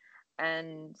situation.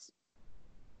 And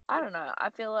I don't know, I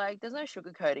feel like there's no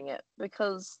sugarcoating it,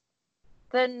 because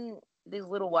then these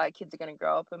little white kids are going to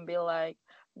grow up and be like,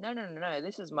 no,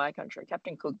 this is my country.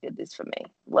 Captain Cook did this for me.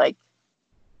 Like,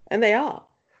 and they are.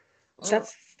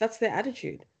 That's their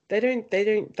attitude. They don't,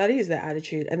 that is their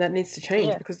attitude, and that needs to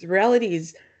change, because the reality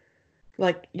is,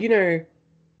 like, a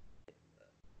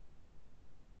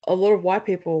lot of white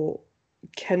people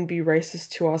can be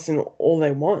racist to us in all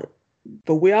they want,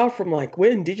 but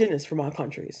we're indigenous from our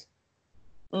countries.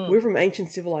 We're from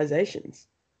ancient civilizations.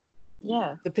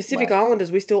 Yeah. The Pacific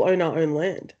Islanders, we still own our own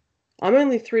land. I'm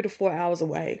only 3 to 4 hours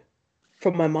away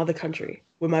from my mother country,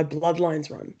 where my bloodlines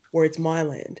run, where it's my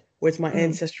land, where it's my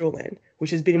ancestral land,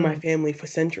 which has been in my family for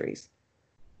centuries.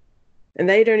 And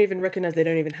they don't even recognize they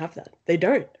don't even have that. They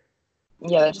don't.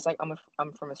 Yeah, they're just like,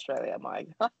 I'm from Australia. I'm like,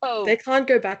 oh. They can't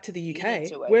go back to the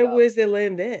UK. Where's their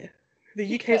land there?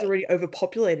 The UK is already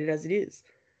overpopulated as it is.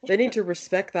 They need to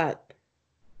respect that.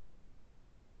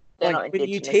 Like, when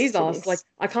you tease us, like,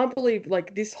 I can't believe,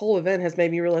 like, this whole event has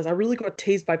made me realize I really got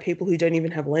teased by people who don't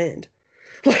even have land.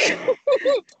 Like,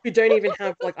 who don't even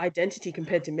have, like, identity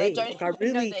compared to me. They don't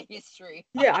even know their history.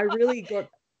 Yeah, I really got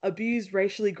abused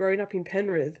racially growing up in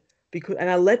Penrith,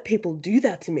 and I let people do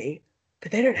that to me,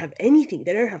 but they don't have anything.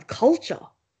 They don't have culture.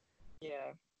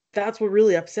 Yeah. That's what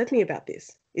really upset me about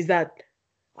this, is that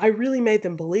I really made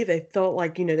them believe. They felt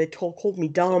like, they called me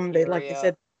dumb. They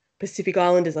said Pacific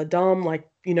Islanders are dumb. Like,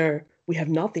 we have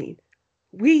nothing.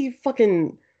 We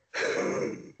fucking...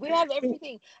 We have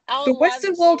everything. The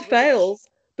Western world fails.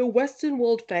 The Western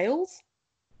world fails.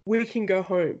 We can go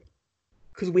home,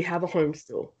 because we have a home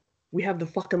still. We have the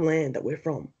fucking land that we're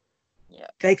from. Yeah.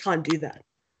 They can't do that.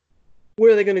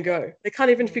 Where are they going to go? They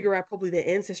can't even figure out probably their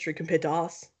ancestry compared to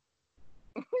us.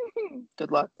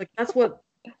 Good luck. Like, that's what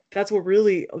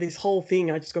really, this whole thing,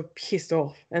 I just got pissed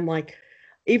off. And, like,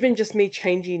 even just me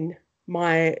changing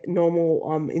my normal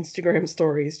Instagram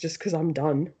stories just because I'm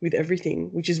done with everything,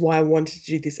 which is why I wanted to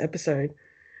do this episode,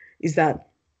 is that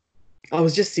I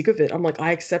was just sick of it. I'm like,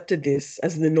 I accepted this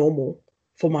as the normal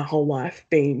for my whole life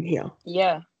being here.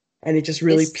 Yeah. And it just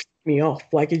really pissed me off.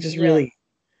 Like, it just really...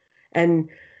 And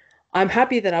I'm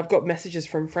happy that I've got messages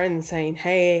from friends saying,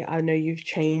 hey, I know you've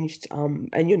changed,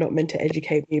 and you're not meant to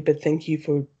educate me, but thank you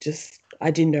for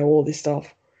I didn't know all this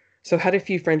stuff. So I've had a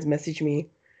few friends message me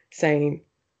saying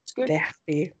they're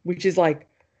happy, which is, like,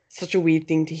 such a weird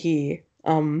thing to hear.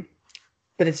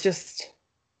 But it's just,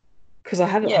 because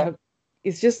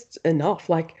it's just enough.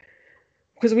 Like,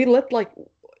 because we let, like,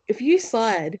 if you're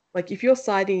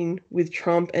siding with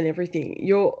Trump and everything,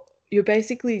 you're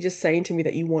basically just saying to me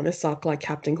that you want to suck, like,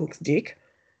 Captain Cook's dick,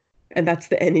 and that's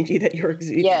the energy that you're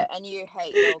exuding. Yeah, and you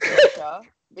hate your culture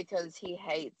because he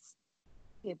hates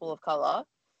people of color.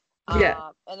 Yeah.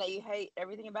 And that you hate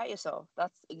everything about yourself.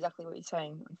 That's exactly what you're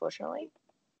saying, unfortunately.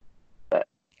 But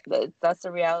that's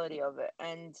the reality of it.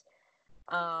 And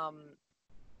I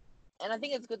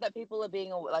think it's good that people are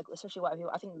being, like, especially white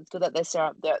people. I think it's good that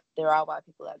there are white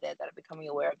people out there that are becoming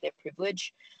aware of their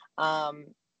privilege.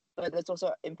 But it's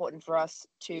also important for us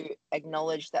to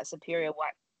acknowledge that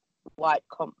white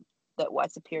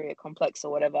superior complex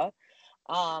or whatever,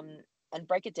 and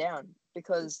break it down.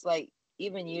 Because, like,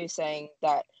 even you saying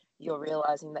that you're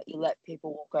realizing that you let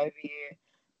people walk over you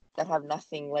that have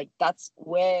nothing, like, that's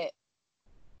where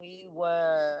we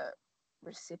were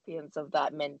recipients of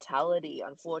that mentality,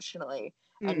 unfortunately.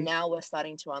 And now we're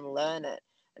starting to unlearn it.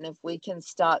 And if we can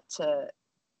start to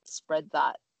spread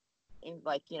that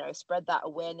spread that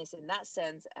awareness in that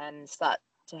sense and start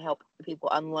to help people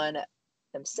unlearn it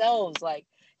themselves, like,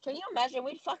 can you imagine?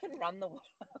 We'd fucking run the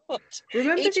world.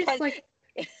 Remember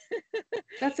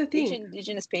that's the thing. Each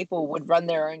indigenous people would run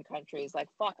their own countries. Like,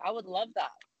 fuck, I would love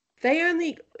that.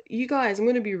 You guys, I'm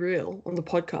going to be real on the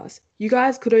podcast. You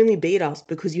guys could only beat us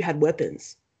because you had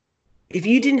weapons. If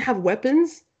you didn't have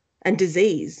weapons and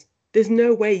disease, there's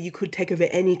no way you could take over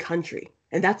any country.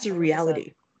 And that's a reality.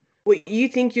 100%. What, you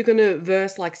think you're going to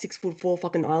verse, like, 6'4"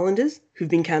 fucking islanders who've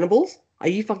been cannibals? Are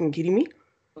you fucking kidding me?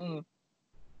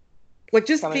 Like,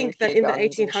 just coming think with that your in the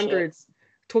guns and shit. 1800s,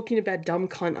 talking about dumb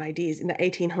cunt ideas, in the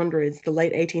 1800s, the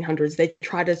late 1800s, they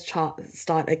tried to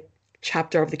start a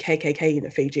chapter of the KKK in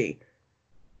Fiji.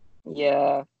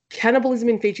 Yeah. Cannibalism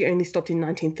in Fiji only stopped in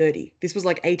 1930. This was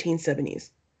like 1870s.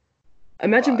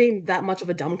 Imagine Fuck. being that much of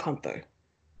a dumb cunt, though.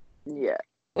 Yeah.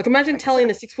 Like, imagine Like I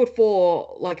telling said, a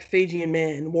 6'4" like Fijian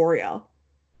man warrior,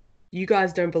 "You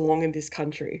guys don't belong in this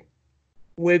country.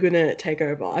 We're gonna take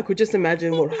over." I could just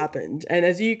imagine what happened. And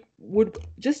as you would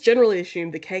just generally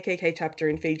assume, the KKK chapter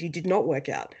in Fiji did not work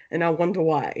out, and I wonder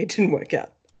why it didn't work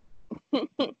out.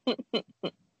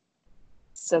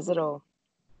 says it all.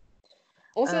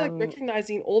 Also, like,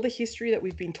 recognizing all the history that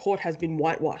we've been taught has been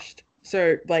whitewashed.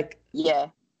 So, like, Yeah.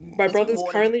 my It's been brother's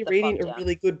watered currently the reading fuck a down.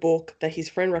 really good book that his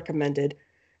friend recommended,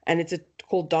 and it's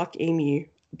called Dark Emu,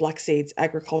 Black Seeds,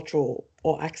 Agricultural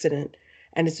or Accident,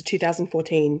 and it's a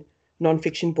 2014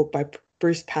 non-fiction book by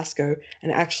Bruce Pascoe,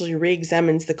 and it actually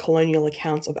re-examines the colonial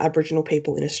accounts of Aboriginal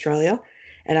people in Australia,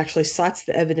 and actually cites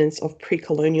the evidence of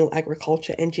pre-colonial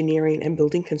agriculture, engineering, and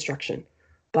building construction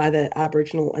by the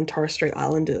Aboriginal and Torres Strait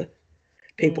Islander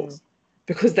peoples,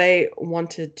 because they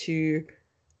wanted to.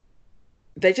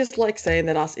 They just like saying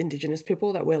that us Indigenous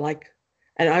people, that we're like,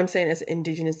 and I'm saying as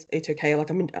Indigenous, it's okay. Like,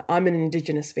 I'm an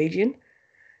Indigenous Fijian,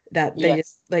 that they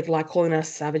just like calling us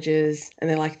savages, and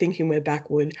they're like thinking we're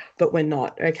backward, but we're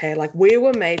not. Okay, like, we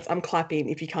were mates. I'm clapping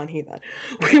if you can't hear that.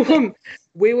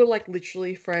 We were like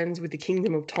literally friends with the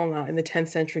Kingdom of Tonga in the 10th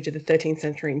century to the 13th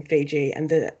century in Fiji, and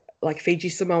the like Fiji,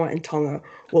 Samoa, and Tonga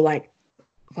were like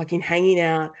fucking hanging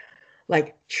out,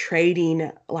 like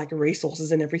trading like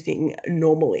resources and everything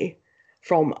normally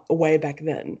from way back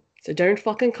then. So don't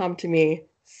fucking come to me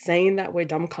saying that we're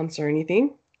dumb cunts or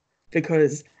anything,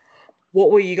 because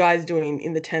what were you guys doing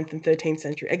in the 10th and 13th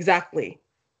century? Exactly.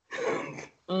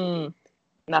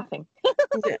 Nothing.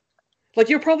 Yeah. Like,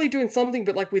 you're probably doing something,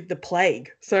 but like with the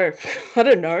plague. So I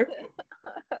don't know.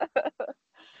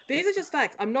 These are just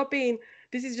facts. I'm not being.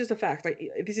 This is just a fact. Like,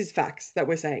 this is facts that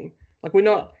we're saying. Like, we're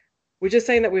not. We're just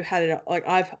saying that we've had enough. Like,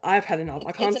 I've had enough.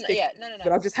 I can't speak. No.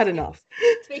 But I've just had enough.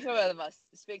 Speak for both of us.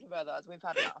 Speak for both of us. We've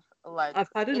had enough. Like, I've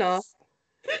had enough.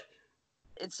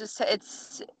 It's just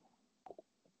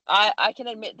I can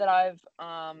admit that I've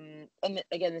and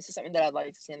again, this is something that I'd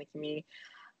like to see in the community.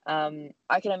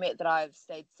 I can admit that I've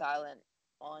stayed silent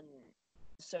on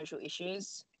social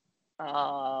issues.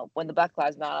 When the Black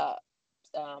Lives Matter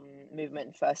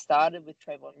movement first started with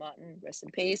Trayvon Martin, rest in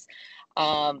peace.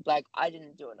 Like, I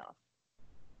didn't do enough.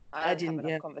 I didn't have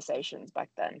enough conversations back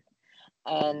then,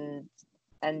 and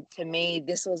to me,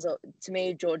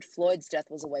 George Floyd's death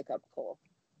was a wake-up call.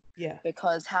 Yeah.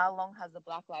 Because how long has the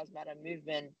Black Lives Matter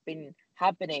movement been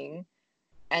happening,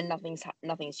 and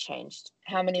nothing's changed?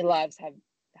 How many lives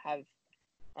how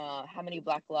many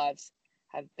Black lives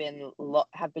have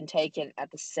been taken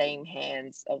at the same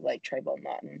hands of like Trayvon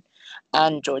Martin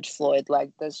and George Floyd?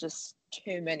 Like, there's just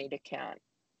too many to count,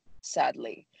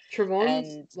 sadly.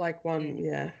 Trayvon's like one,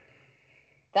 yeah.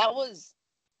 That was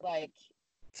like.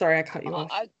 Sorry, I cut you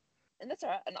off. And that's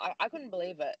all right. And I couldn't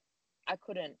believe it. I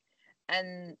couldn't.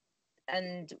 And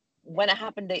when it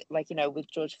happened, like, you know, with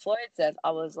George Floyd's death,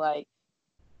 I was like,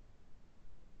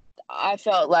 I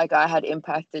felt like I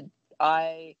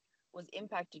was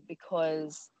impacted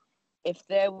because if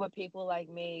there were people like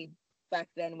me back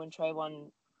then when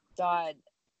Trayvon died,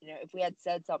 you know, if we had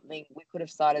said something, we could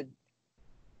have started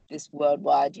this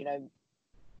worldwide, you know,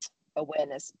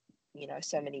 awareness, you know,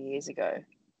 so many years ago.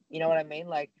 You know what I mean?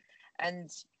 Like, and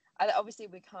obviously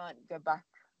we can't go back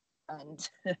and,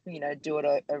 you know, do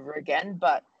it over again,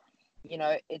 but, you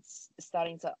know, it's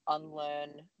starting to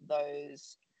unlearn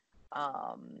those,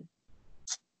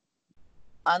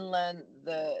 unlearn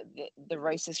the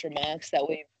racist remarks that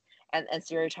we've and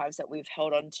stereotypes that we've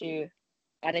held on to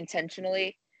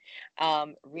unintentionally,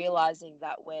 realizing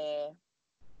that we're,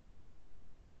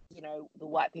 you know, the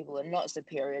white people are not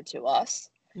superior to us.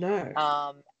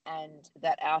 No. And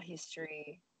that our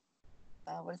history,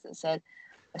 what is it said?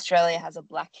 Australia has a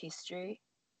black history,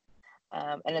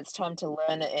 and it's time to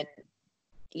learn it in,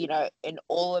 you know, in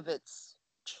all of its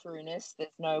trueness. There's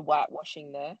no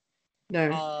whitewashing there.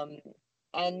 No.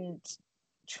 And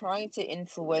trying to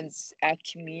influence our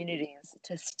communities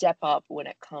to step up when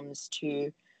it comes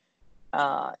to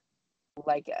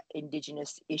like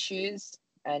Indigenous issues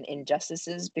and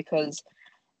injustices, because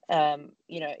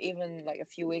you know, even like a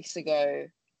few weeks ago,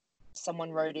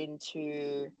 someone wrote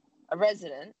into a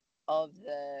resident of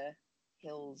the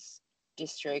Hills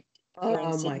district here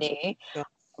in Sydney,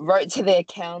 wrote to their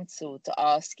council to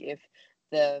ask if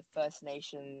the First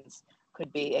Nations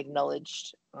could be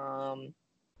acknowledged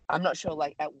I'm not sure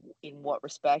like in what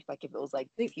respect, like if it was like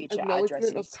The future acknowledgement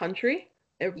addresses. of country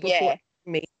before Yeah,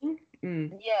 meeting.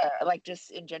 Mm. yeah, like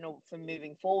just in general for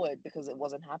moving forward because it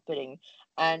wasn't happening,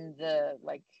 and the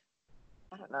like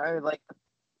I don't know, like the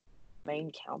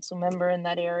main council member in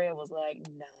that area was like,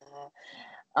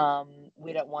 nah,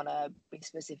 we don't want to be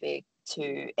specific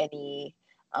to any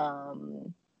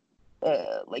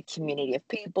like community of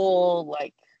people,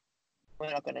 like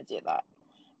we're not going to do that.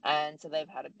 And so they've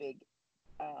had a big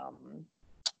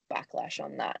backlash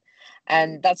on that.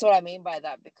 And that's what I mean by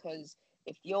that, because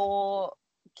if your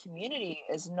community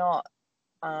is not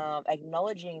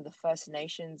acknowledging the First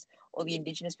Nations or the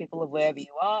Indigenous people of wherever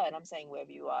you are, and I'm saying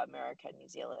wherever you are, America, New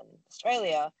Zealand,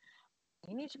 Australia,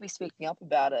 you need to be speaking up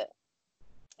about it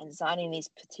and signing these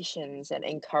petitions and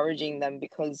encouraging them,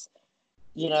 because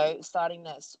you know, starting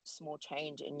that small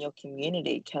change in your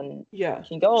community can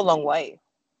go a long way,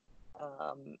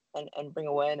 and bring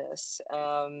awareness.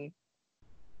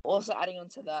 Also, adding on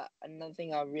to that, another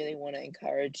thing I really want to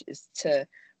encourage is to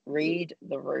read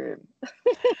the room.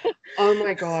 Oh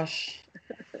my gosh.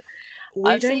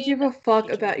 We don't give a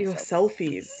fuck about your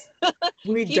selfies.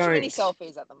 We Too many don't.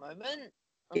 selfies at the moment.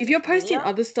 If you're posting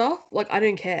other stuff, like, I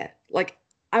don't care. Like,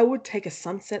 I would take a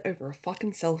sunset over a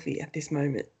fucking selfie at this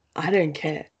moment. I don't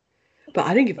care. But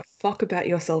I don't give a fuck about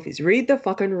your selfies. Read the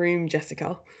fucking room,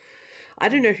 Jessica. I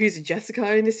don't know who's a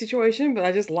Jessica in this situation, but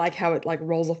I just like how it like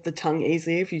rolls off the tongue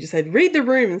easily if you just said read the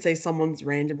room and say someone's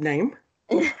random name.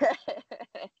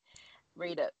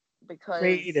 Read it, because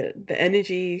read it. The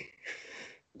energy.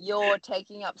 You're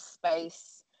taking up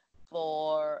space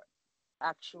for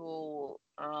actual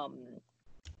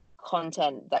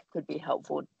content that could be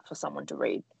helpful for someone to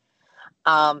read.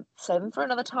 Save them for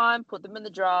another time, put them in the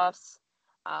drafts.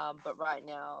 But right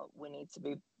now we need to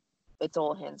be, it's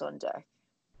all hands on deck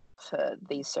for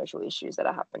these social issues that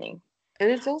are happening. And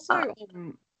it's also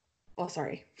oh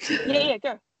sorry. Yeah,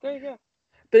 go.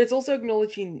 But it's also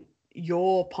acknowledging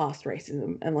your past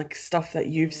racism and like stuff that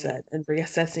you've said and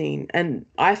reassessing. And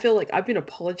I feel like I've been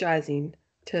apologizing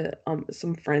to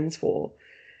some friends for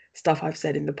stuff I've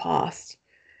said in the past,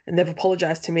 and they've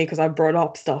apologized to me because I brought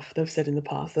up stuff they've said in the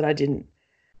past that I didn't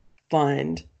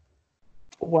find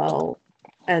well.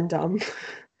 And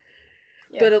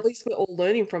but at least we're all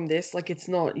learning from this. Like, it's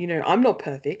not, you know, I'm not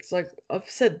perfect. Like, I've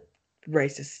said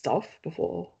racist stuff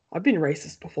before. I've been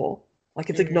racist before. Like,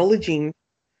 it's acknowledging,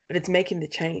 but it's making the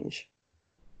change.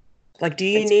 Like, do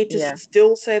you need to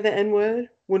still say the N-word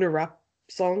when a rap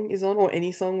song is on, or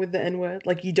any song with the N-word?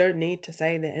 Like, you don't need to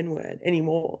say the N-word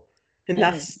anymore. And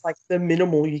that's like the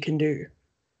minimal you can do.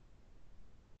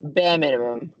 Bare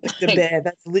minimum.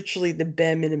 That's literally the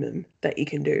bare minimum that you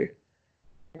can do.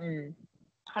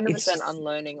 100%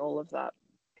 unlearning all of that.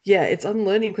 Yeah, it's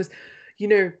unlearning because, you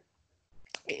know,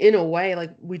 in a way,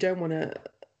 like, we don't want to,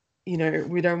 you know,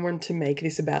 we don't want to make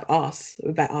this about us,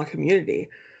 about our community.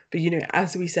 But, you know,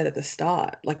 as we said at the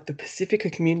start, like, the Pacifica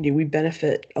community, we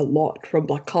benefit a lot from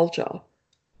Black culture.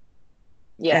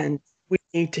 Yeah. And we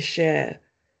need to share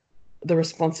the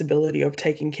responsibility of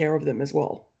taking care of them as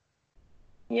well.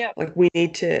 Yeah. Like, we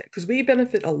need to, because we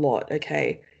benefit a lot,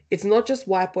 okay? It's not just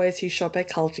white boys who shop at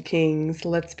Culture Kings.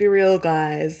 Let's be real,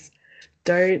 guys.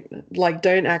 Don't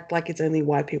act like it's only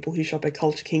white people who shop at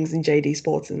Culture Kings and JD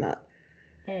Sports and that.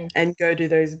 And go to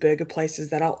those burger places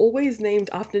that are always named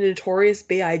after Notorious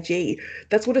B.I.G.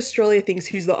 That's what Australia thinks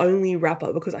who's the only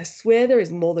rapper, because I swear there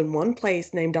is more than one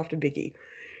place named after Biggie.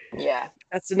 Yeah.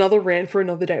 That's another rant for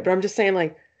another day. But I'm just saying,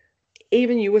 like,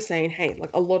 even you were saying, hey,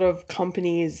 like, a lot of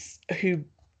companies who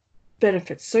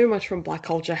benefit so much from Black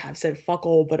culture have said fuck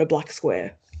all but a black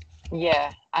square.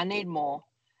 Yeah, I need more.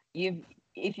 If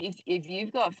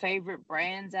you've got favorite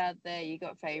brands out there, you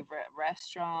got favorite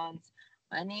restaurants,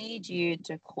 I need you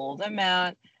to call them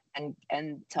out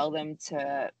and tell them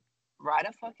to write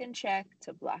a fucking check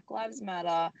to Black Lives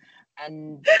Matter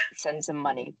and send some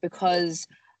money, because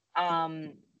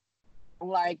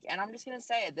like, and I'm just gonna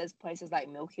say it, there's places like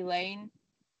Milky Lane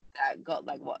that got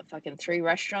like what, fucking 3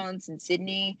 restaurants in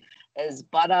Sydney. There's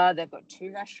Butter, they've got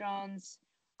 2 restaurants.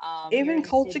 Even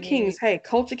Culture Kings, hey,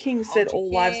 Culture Kings said all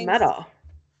lives matter.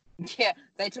 Yeah,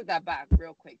 they took that back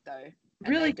real quick though.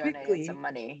 Really quickly. Donated some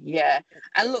money. Yeah.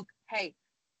 And look, hey,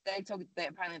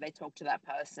 apparently they talked to that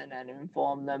person and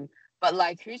informed them. But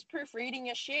like, who's proofreading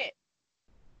your shit?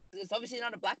 It's obviously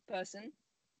not a black person,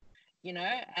 you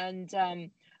know? And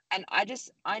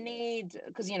I need,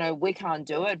 because, you know, we can't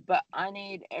do it, but I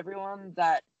need everyone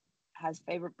that has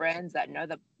favorite brands that know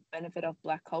the benefit of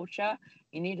Black culture.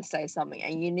 You need to say something,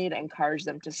 and you need to encourage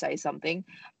them to say something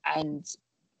and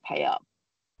pay up,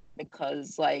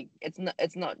 because like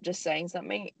it's not just saying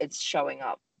something, it's showing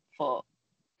up for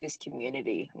this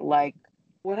community. Like,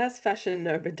 What has Fashion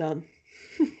Nova done?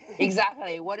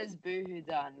 exactly, what has Boohoo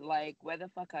done? Like, where the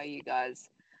fuck are you guys?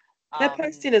 They're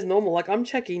posting as normal. Like, I'm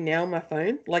checking now on my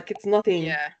phone. Like, it's nothing.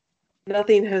 Yeah,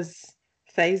 Nothing has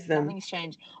phased them. nothing's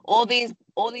changed. All these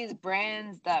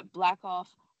brands that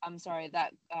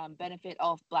that benefit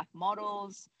off black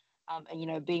models, and you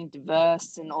know, being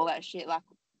diverse and all that shit. Like,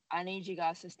 I need you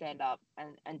guys to stand up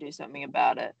and do something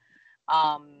about it.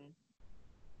 And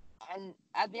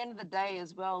at the end of the day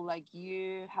as well, like,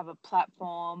 you have a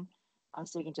platform. I'm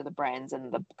speaking to the brands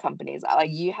and the companies.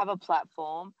 Like, you have a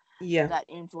platform Yeah. that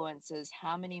influences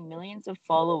how many millions of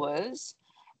followers.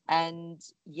 And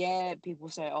yeah, people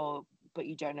say, oh, but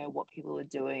you don't know what people are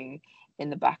doing in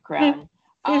the background.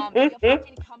 Your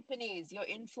fucking companies, your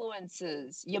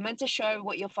influencers, you're meant to show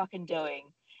what you're fucking doing.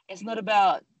 It's not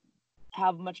about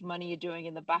how much money you're doing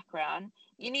in the background.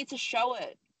 You need to show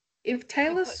it. If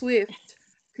Taylor Swift,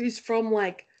 who's from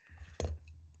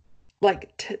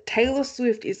Taylor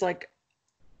Swift is like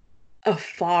a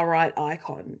far right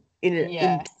icon in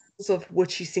terms of what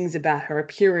she sings about, her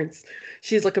appearance.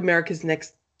 She's like America's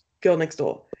next girl next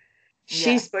door.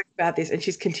 She spoke about this and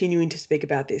she's continuing to speak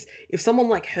about this. If someone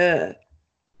like her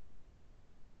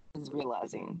is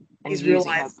realizing there's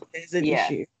an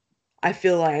issue, I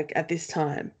feel like at this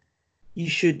time you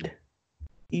should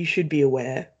be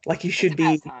aware. Like, you should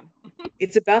be.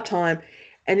 It's about time.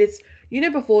 And it's,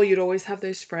 before you'd always have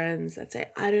those friends that say,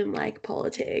 I don't like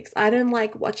politics. I don't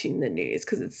like watching the news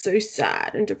because it's so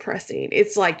sad and depressing.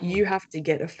 It's like, you have to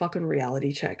get a fucking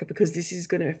reality check, because this is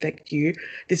going to affect you.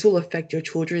 This will affect your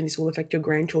children. This will affect your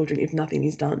grandchildren if nothing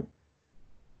is done.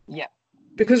 Yeah.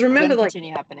 Because remember,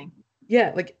 continue happening.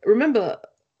 Yeah, remember,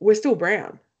 we're still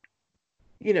brown.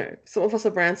 Some of us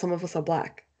are brown, some of us are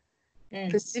black.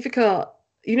 Pacifica,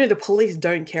 the police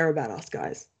don't care about us,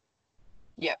 guys.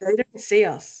 Yeah. They don't see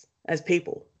us as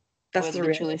people. That's we're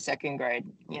literally second grade.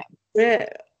 Yeah.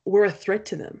 We're a threat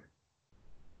to them.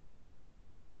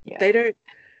 Yeah. They don't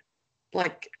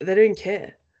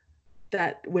care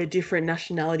that we're different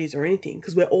nationalities or anything,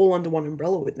 because we're all under one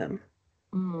umbrella with them.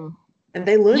 And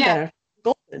they learned that at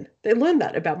Goldman. They learned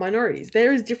that about minorities.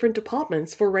 There is different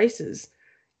departments for races.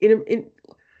 You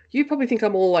probably think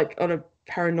I'm all on a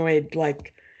paranoid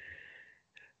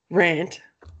rant,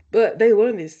 but they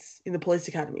learn this in the police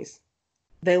academies.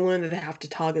 They learn that they have to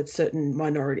target certain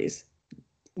minorities.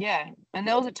 Yeah, and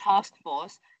there was a task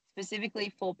force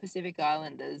specifically for Pacific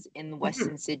Islanders in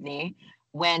Western Sydney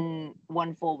when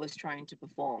 1-4 was trying to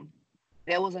perform.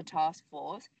 There was a task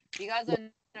force. You guys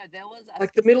don't know, there was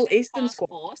the Middle Eastern task squad.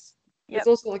 Force. There's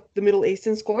also the Middle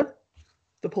Eastern squad,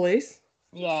 the police.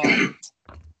 Yeah.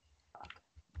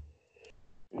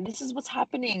 This is what's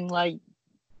happening.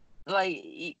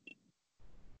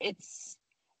 It's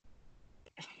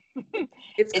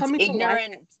coming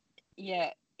ignorant.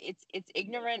 It's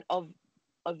ignorant of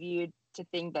you to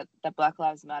think that Black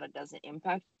Lives Matter doesn't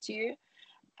impact you.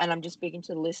 And I'm just speaking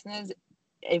to the listeners.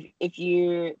 If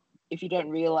you don't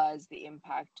realize the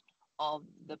impact of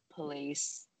the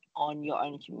police on your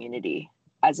own community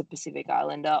as a Pacific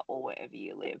Islander or wherever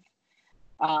you live,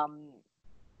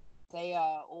 they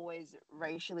are always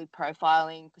racially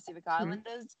profiling Pacific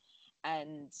Islanders.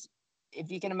 And if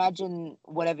you can imagine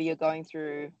whatever you're going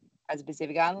through as a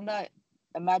Pacific Islander,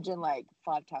 imagine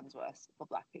 5 times worse for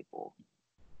Black people.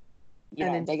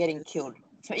 They're getting killed.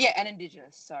 So, and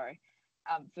Indigenous, sorry.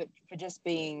 For just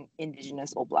being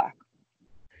Indigenous or Black.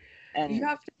 And you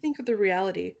have to think of the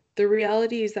reality. The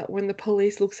reality is that when the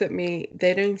police looks at me,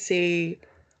 they don't see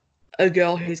a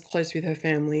girl who's close with her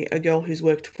family, a girl who's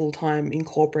worked full-time in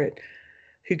corporate,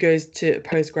 who goes to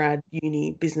post-grad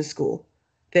uni business school.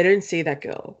 They don't see that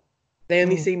girl. They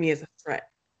only see me as a threat.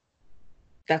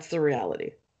 That's the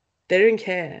reality. They don't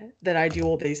care that I do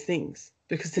all these things,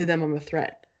 because to them I'm a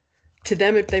threat. To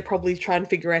them, they probably try and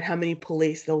figure out how many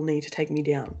police they'll need to take me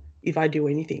down if I do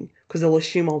anything, because they'll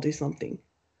assume I'll do something.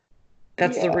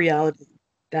 That's the reality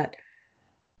that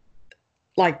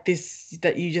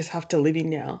you just have to live in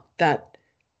now. That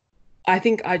I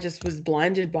think I just was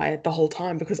blinded by it the whole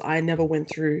time, because I never went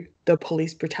through the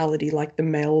police brutality like the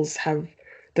males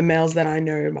that I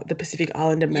know, the Pacific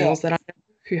Islander males that I know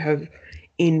who have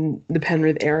in the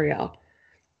Penrith area.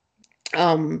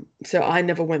 So I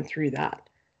never went through that.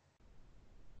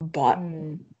 But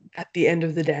at the end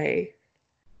of the day,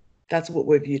 that's what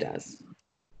we're viewed as.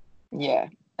 Yeah,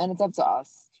 and it's up to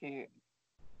us to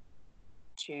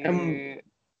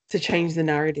change the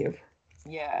narrative.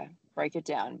 Yeah, break it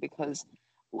down, because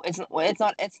it's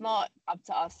not up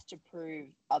to us to prove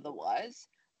otherwise.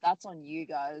 That's on you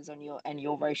guys, on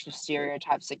your racial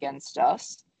stereotypes against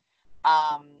us.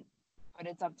 But But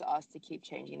it's up to us to keep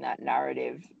changing that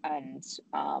narrative and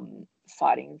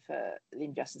fighting for the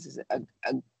injustices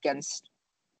against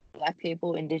Black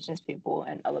people, Indigenous people,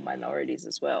 and other minorities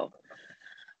as well.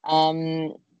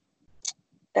 I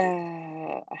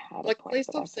had Like, please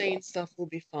stop saying stuff will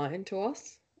be fine to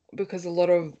us, because a lot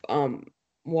of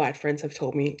white friends have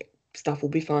told me stuff will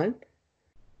be fine.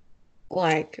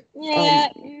 Like,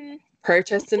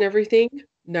 protests and everything.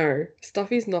 No,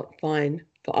 stuff is not fine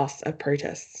for us at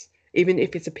protests. Even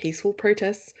if it's a peaceful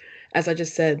protest, as I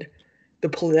just said,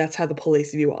 that's how the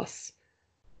police view us.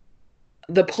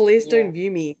 The police don't view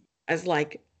me as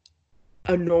like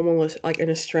a normal, like an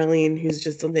Australian who's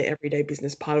just done their everyday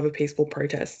business, part of a peaceful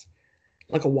protest,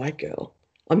 like a white girl.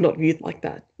 I'm not viewed like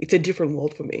that. It's a different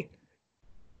world for me.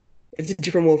 It's a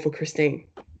different world for Christine.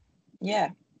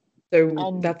 Yeah.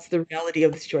 So that's the reality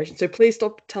of the situation. So please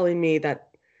stop telling me that.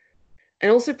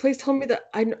 And also, please tell me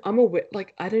that I'm aware.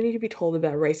 Like, I don't need to be told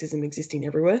about racism existing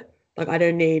everywhere. Like,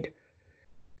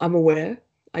 I'm aware.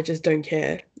 I just don't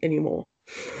care anymore.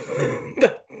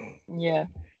 Yeah.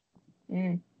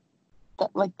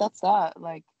 That's that.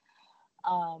 Like,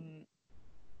 I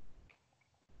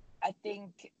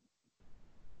think,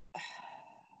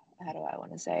 how do I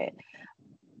want to say it?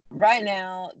 Right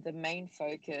now, the main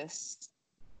focus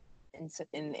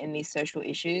in these social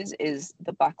issues is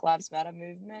the Black Lives Matter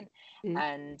movement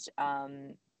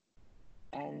and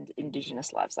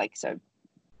Indigenous lives. Like, so,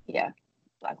 yeah,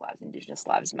 Black lives, Indigenous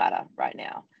lives matter right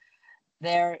now.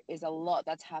 There is a lot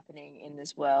that's happening in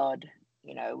this world,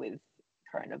 you know, with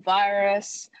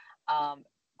coronavirus.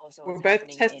 Also, we're both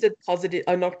tested positive,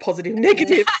 not positive,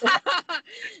 negative.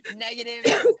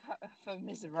 Negative for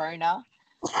Miss Rona.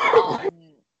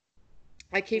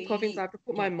 I keep coughing, so I have to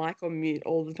put my mic on mute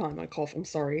all the time. I cough. I'm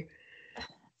sorry.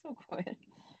 So good.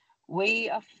 We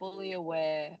are fully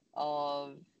aware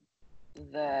of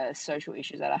the social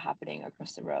issues that are happening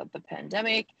across the world. The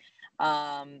pandemic,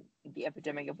 the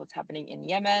epidemic of what's happening in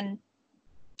Yemen.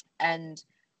 And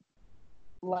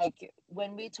like,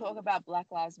 when we talk about Black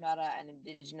Lives Matter and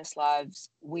Indigenous lives,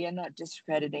 we are not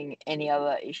discrediting any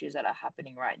other issues that are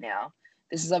happening right now.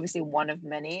 This is obviously one of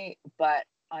many, but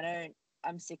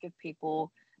I'm sick of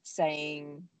people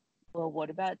saying, well,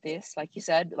 what about this? Like you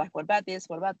said, like, what about this?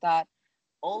 What about that?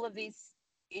 All of these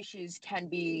issues can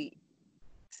be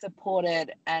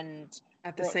supported and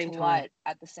at the same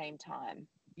time.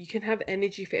 You can have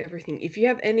energy for everything. If you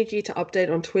have energy to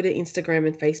update on Twitter, Instagram,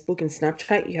 and Facebook and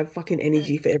Snapchat, you have fucking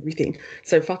energy for everything.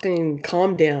 So fucking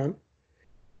calm down.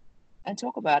 And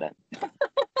talk about it.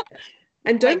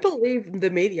 And don't believe the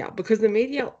media, because the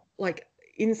media, like,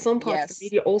 in some parts, the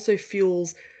media also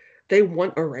feels they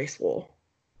want a race war.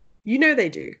 You know they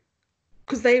do.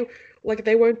 Because they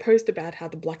won't post about how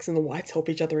the blacks and the whites help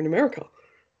each other in America.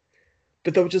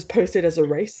 But they'll just post it as a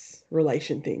race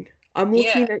relation thing. I'm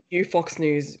looking at you, Fox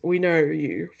News. We know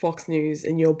you, Fox News,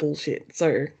 and your bullshit.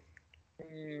 So,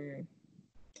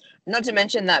 not to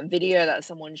mention that video that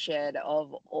someone shared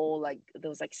of all, like, there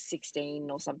was like 16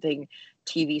 or something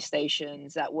TV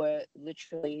stations that were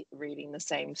literally reading the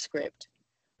same script.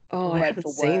 Oh, I haven't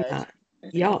seen that.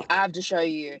 Yuck. I have to show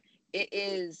you. It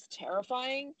is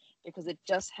terrifying because it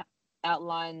just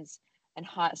outlines and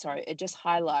it just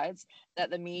highlights that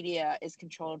the media is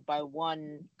controlled by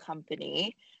one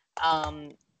company,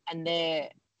 and they're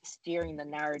steering the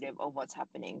narrative of what's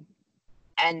happening.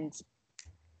 And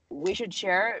we should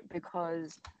share it,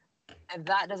 because if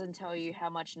that doesn't tell you how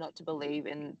much not to believe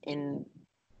in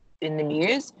the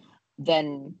news,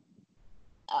 then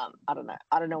I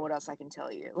don't know what else I can tell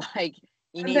you. Like,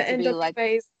 you need to be like,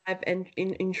 in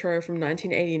intro from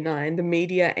 1989, the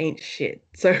media ain't shit.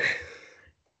 So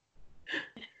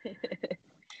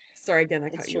sorry again, I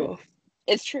cut you off.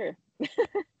 It's true.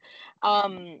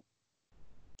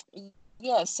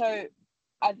 Yeah, so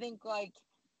I think, like,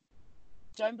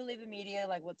 don't believe the media,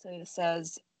 like what Talita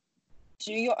says.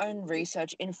 Do your own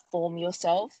research, inform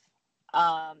yourself,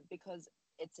 because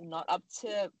it's not up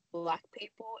to Black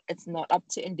people, it's not up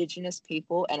to Indigenous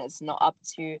people, and it's not up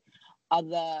to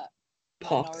other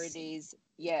minorities,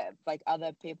 like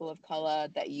other people of color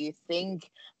that you think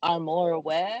are more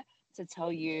aware, to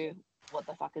tell you what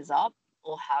the fuck is up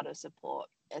or how to support.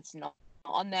 It's not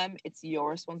on them. It's your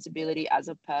responsibility as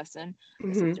a person,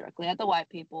 directly at the white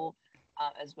people,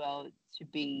 as well,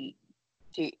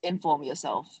 to inform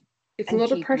yourself. It's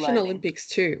not oppression Olympics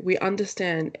too. We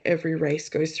understand every race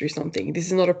goes through something. This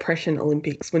is not oppression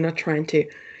Olympics. We're not trying to,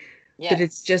 but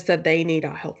it's just that they need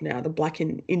our help now. The Black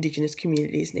and Indigenous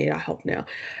communities need our help now.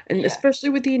 And especially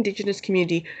with the Indigenous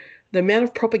community, the amount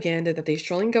of propaganda that the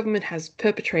Australian government has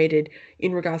perpetrated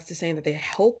in regards to saying that they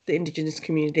help the Indigenous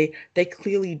community, they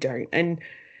clearly don't. And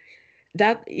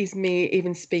that is me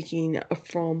even speaking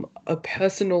from a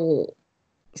personal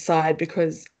side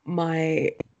because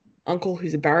my uncle,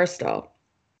 who's a barrister,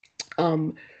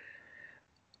 um,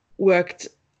 worked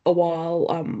a while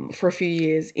for a few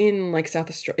years in like South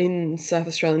Australian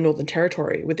Northern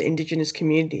Territory with the Indigenous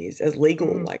communities as like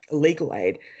a legal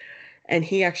aid, and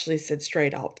he actually said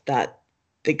straight up that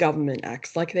the government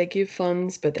acts like they give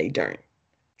funds, but they don't.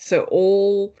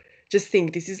 So just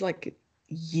think this is like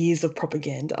years of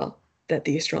propaganda that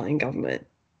the Australian government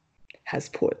has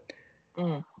put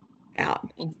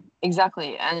out.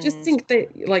 Exactly. Just And think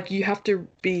that like you have to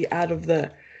be out of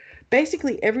the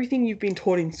basically everything you've been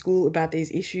taught in school about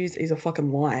these issues is a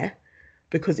fucking lie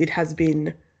because it has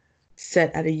been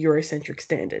set at a Eurocentric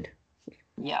standard.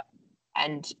 yeah,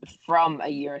 and from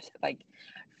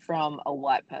from a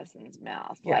white person's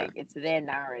mouth, Yeah. like it's their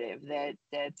narrative.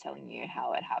 They're telling you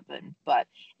how it happened, but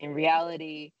in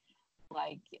reality,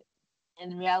 like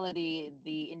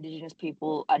the Indigenous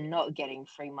people are not getting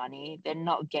free money. They're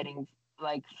not getting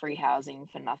like free housing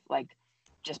for nothing, like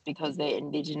just because they're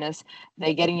Indigenous.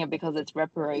 They're getting it because it's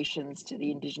reparations to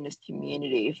the Indigenous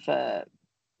community for,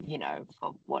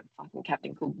 for what fucking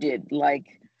Captain Cook did.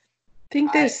 Like, I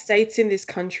think there's states in this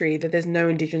country that there's no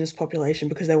Indigenous population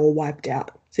because they were wiped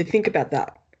out. So think about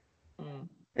that.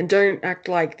 And don't act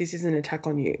like this is an attack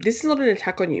on you. This is not an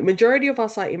attack on you. Majority of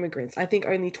us are immigrants. I think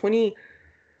only 20,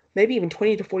 maybe even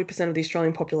 20 to 40% of the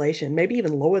Australian population, maybe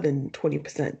even lower than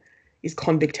 20%, is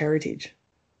convict heritage.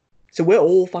 So we're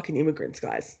all fucking immigrants,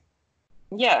 guys.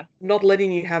 Yeah. I'm not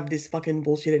letting you have this fucking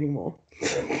bullshit anymore.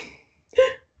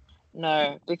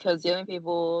 No, because the only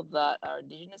people that are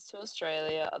Indigenous to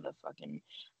Australia are the fucking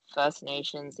First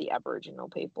Nations, the Aboriginal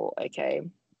people, okay?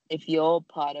 If you're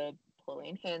part of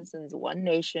Pauline Hanson's One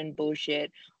Nation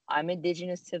bullshit, I'm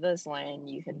Indigenous to this land,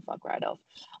 you can fuck right off.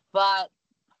 But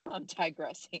I'm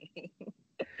digressing.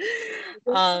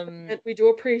 We do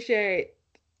appreciate,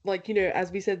 like,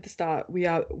 as we said at the start,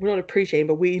 we're not appreciating,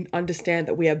 but we understand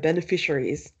that we are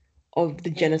beneficiaries of the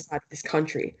genocide of this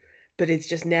country. But it's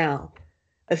just now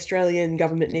Australian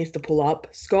government needs to pull up.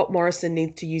 Scott Morrison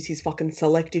needs to use his fucking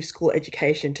selective school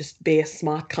education to be a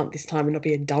smart cunt this time and not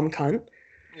be a dumb cunt.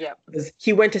 Yeah. Because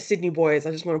he went to Sydney Boys.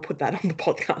 I just want to put that on the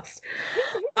podcast.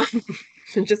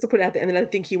 Just to put it out there. And then I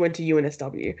think he went to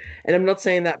UNSW. And I'm not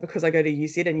saying that because I go to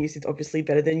USyd, and USyd's obviously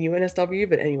better than UNSW.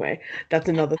 But anyway, that's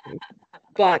another thing.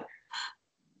 But,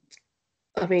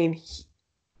 I mean,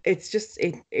 it's just,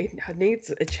 it needs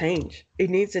a change. We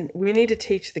need to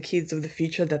teach the kids of the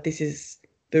future that this is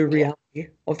the reality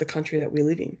of the country that we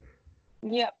live in.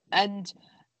 Yep. And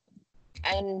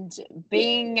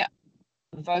being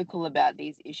vocal about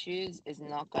these issues is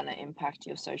not going to impact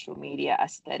your social media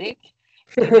aesthetic.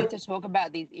 You need to talk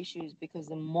about these issues because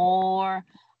the more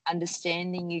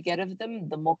understanding you get of them,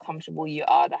 the more comfortable you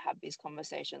are to have these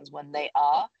conversations when they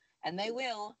are, and they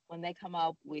will, when they come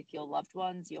up with your loved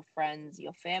ones, your friends,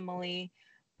 your family,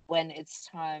 when it's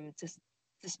time to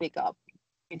speak up.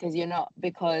 Because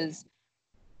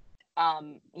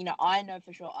I know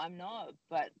for sure I'm not,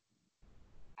 but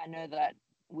I know that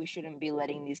we shouldn't be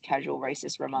letting these casual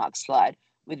racist remarks slide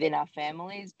within our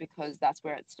families because that's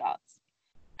where it starts.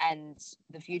 And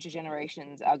the future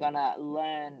generations are going to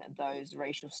learn those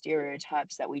racial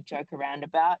stereotypes that we joke around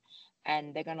about,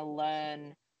 and they're going to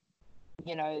learn,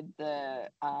 the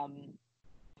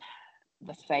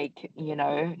fake,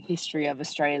 history of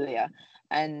Australia.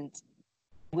 And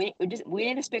we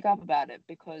need to speak up about it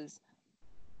because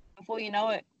before you know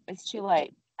it, it's too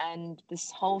late. And this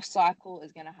whole cycle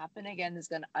is going to happen again. There's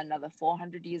another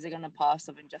 400 years are going to pass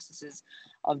of injustices,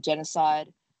 of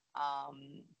genocide,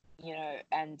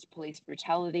 and police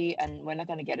brutality, and we're not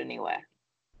going to get anywhere.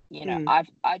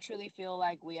 I truly feel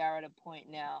like we are at a point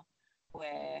now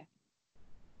where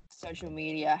social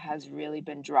media has really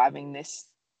been driving this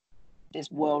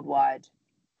worldwide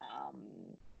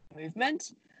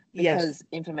movement because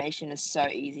information is so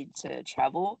easy to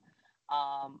travel.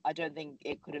 I don't think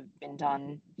it could have been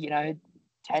done,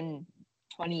 10,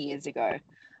 20 years ago.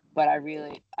 But I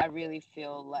really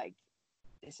feel like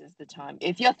this is the time.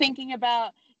 If you're thinking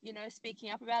about,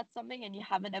 speaking up about something and you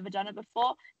haven't ever done it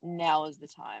before, now is the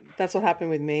time. That's what happened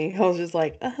with me. I was just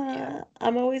like,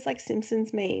 I'm always like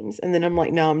Simpsons memes. And then I'm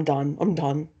like, no, I'm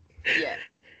done. Yeah.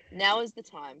 Now is the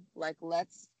time. Like,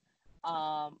 let's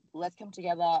come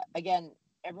together. Again,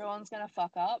 everyone's going to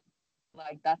fuck up.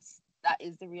 Like, that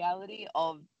is the reality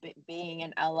of being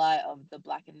an ally of the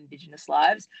Black and Indigenous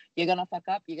lives. You're going to fuck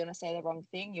up. You're going to say the wrong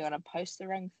thing. You're going to post the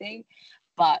wrong thing.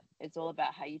 But it's all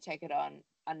about how you take it on,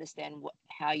 understand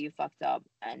how you fucked up,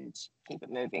 and keep it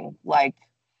moving. Like,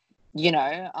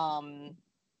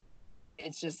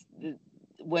 it's just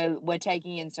we're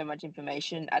taking in so much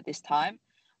information at this time,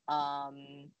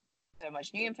 so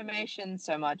much new information,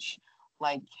 so much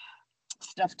like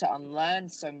stuff to unlearn,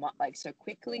 so much like so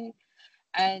quickly,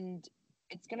 and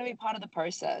it's going to be part of the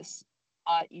process.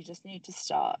 You just need to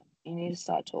start. You need to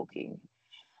start talking.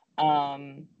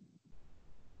 That's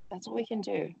all we can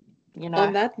do.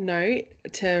 On that note,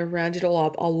 to round it all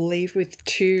up, I'll leave with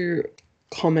two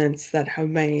comments that have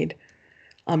made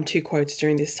two quotes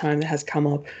during this time that has come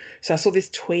up. So I saw this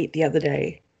tweet the other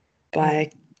day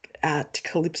by at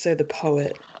Calypso the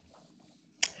Poet,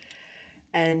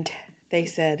 and they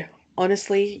said,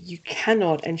 honestly, you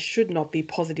cannot and should not be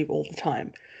positive all the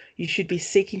time. You should be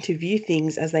seeking to view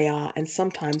things as they are, and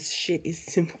sometimes shit is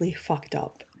simply fucked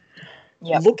up.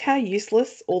 Yep. Look how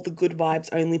useless all the good vibes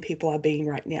only people are being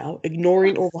right now,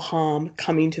 ignoring all the harm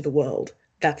coming to the world.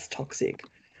 That's toxic.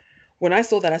 When I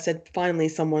saw that, I said, finally,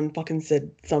 someone fucking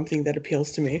said something that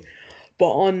appeals to me.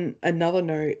 But on another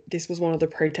note, this was one of the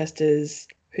protesters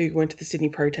who went to the Sydney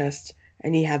protest,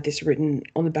 and he had this written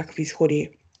on the back of his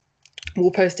hoodie.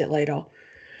 We'll post it later.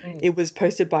 It was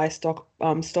posted by Stop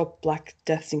Black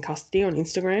Deaths in Custody on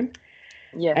Instagram.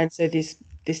 Yeah. And so this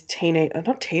teenage,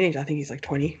 not teenage, I think he's like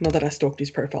 20. Not that I stalked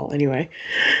his profile anyway.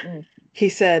 He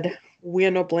said, we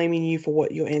are not blaming you for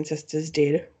what your ancestors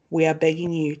did. We are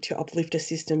begging you to uplift a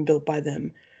system built by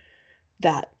them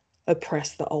that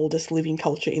oppress the oldest living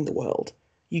culture in the world.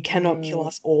 You cannot kill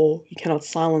us all. You cannot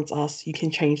silence us. You can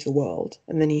change the world.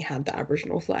 And then he had the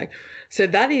Aboriginal flag. So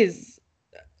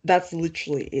that's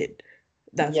literally it.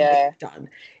 That's what he's done.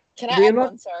 Can I add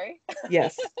one? Sorry.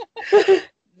 Yes.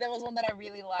 There was one that I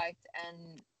really liked,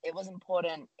 and it was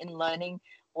important in learning,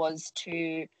 was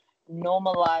to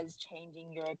normalize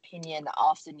changing your opinion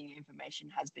after new information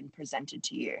has been presented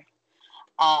to you.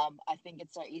 I think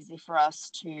it's so easy for us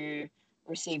to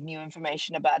receive new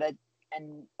information about it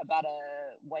and about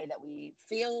a way that we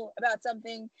feel about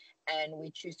something, and we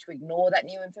choose to ignore that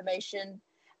new information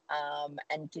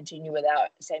and continue with our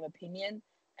same opinion.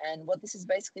 And what this is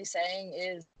basically saying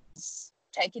is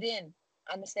take it in,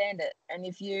 understand it, and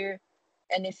if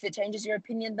it changes your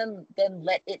opinion, then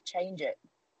let it change it.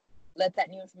 Let that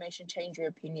new information change your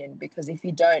opinion, because if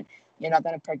you don't, you're not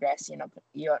going to progress. You're not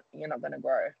going to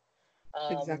grow.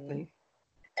 Exactly.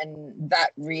 And that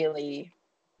really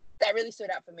stood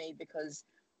out for me, because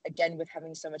again, with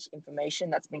having so much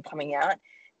information that's been coming out,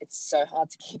 it's so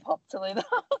hard to keep up, Talita.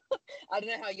 I don't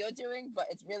know how you're doing, but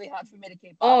it's really hard for me to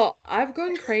keep up. Oh, I've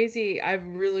gone crazy. I've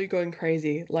really gone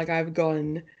crazy. Like, I've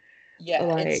gone... Yeah,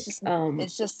 like,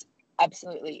 it's just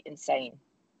absolutely insane.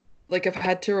 Like, I've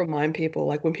had to remind people,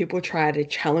 like, when people try to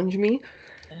challenge me,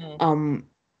 I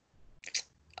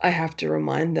have to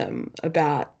remind them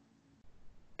about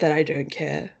that I don't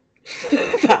care.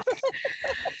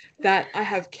 that I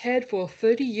have cared for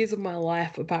 30 years of my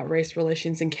life about race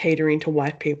relations and catering to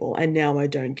white people, and now I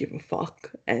don't give a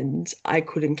fuck, and I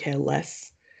couldn't care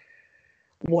less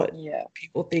what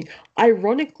people think.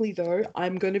 Ironically, though,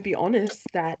 I'm going to be honest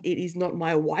that it is not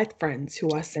my white friends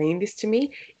who are saying this to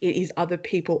me. It is other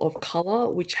people of color,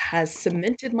 which has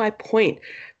cemented my point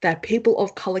that people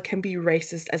of color can be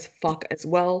racist as fuck as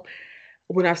well.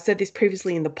 When I've said this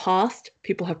previously in the past,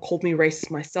 people have called me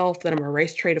racist myself, that I'm a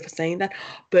race traitor for saying that.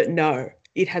 But no,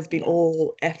 it has been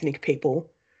all ethnic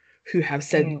people who have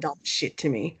said dumb shit to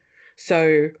me.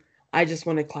 So I just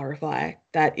want to clarify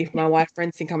that if my white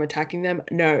friends think I'm attacking them,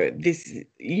 no,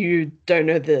 you don't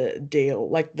know the deal.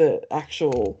 Like, the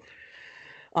actual,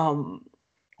 the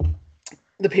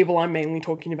people I'm mainly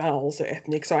talking about are also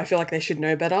ethnic. So I feel like they should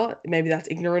know better. Maybe that's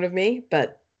ignorant of me,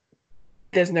 but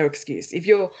there's no excuse. If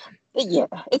you're... Yeah,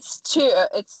 it's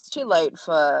too late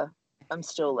for I'm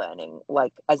still learning.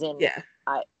 Like, as in,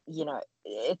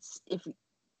 it's if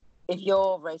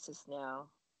you're racist now,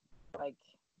 like,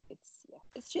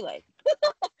 it's too late.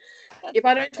 If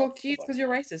I don't talk to you, it's because you're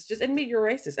racist. Just admit you're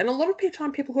racist. And a lot of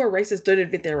people who are racist don't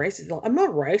admit they're racist. They're like, I'm not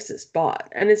racist, but...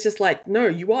 And it's just like, no,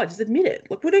 you are. Just admit it.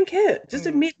 Like, we don't care. Just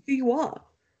admit who you are.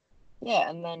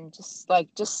 Yeah, and then just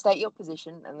state your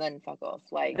position and then fuck off.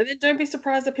 Like, and then don't be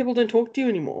surprised that people don't talk to you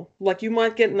anymore. Like, you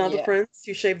might get another friends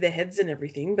who shave their heads and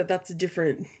everything, but that's a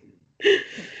different...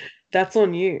 that's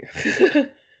on you.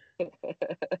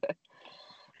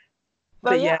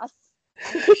 but yeah, I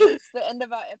think it's the end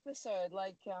of our episode.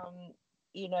 Like,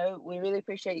 we really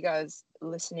appreciate you guys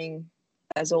listening,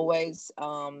 as always.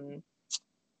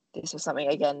 This was something,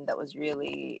 again, that was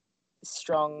really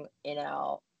strong in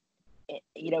our...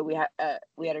 we had a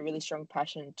really strong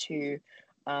passion to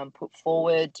put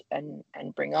forward and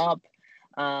bring up,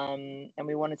 and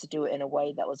we wanted to do it in a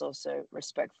way that was also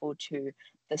respectful to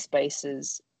the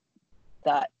spaces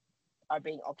that are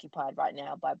being occupied right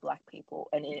now by Black people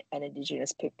and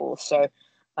Indigenous people. So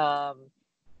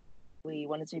we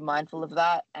wanted to be mindful of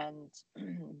that and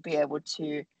be able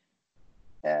to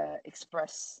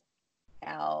express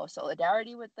our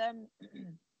solidarity with them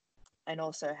and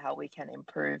also how we can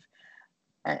improve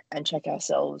and check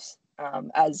ourselves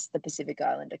as the Pacific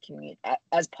Islander community,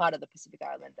 as part of the Pacific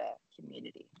Islander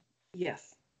community.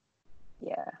 Yes.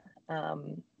 Yeah.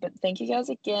 But thank you guys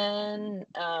again.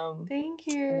 Thank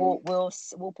you.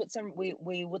 We'll put some.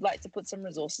 We would like to put some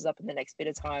resources up in the next bit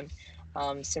of time,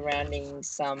 surrounding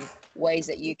some ways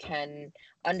that you can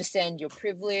understand your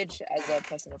privilege as a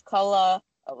person of color.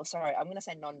 Oh, sorry, I'm gonna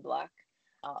say non-Black.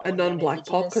 A non-Black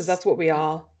pop, because that's what we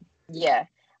are. Yeah.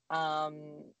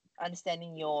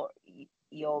 Understanding your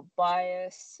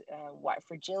bias, white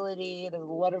fragility. There's a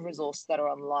lot of resources that are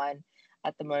online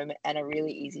at the moment and are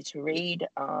really easy to read.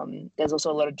 There's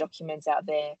also a lot of documents out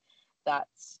there that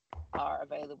are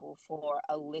available for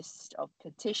a list of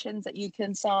petitions that you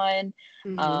can sign.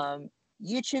 Mm-hmm.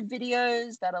 YouTube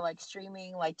videos that are like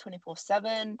streaming like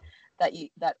 24/7,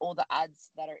 that all the ads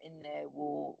that are in there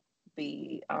will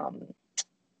be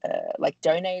like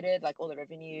donated, like all the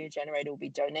revenue generated will be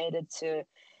donated to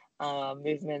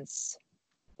movements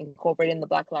incorporating the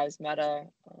Black Lives Matter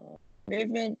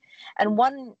movement. And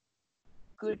one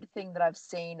good thing that I've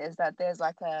seen is that there's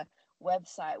like a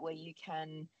website where you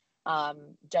can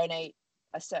donate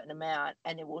a certain amount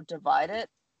and it will divide it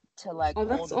to like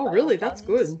really that's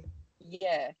good.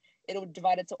 Yeah, it'll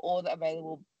divide it to all the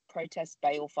available protest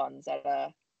bail funds that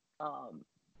are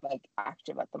like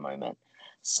active at the moment.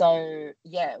 So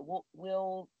yeah,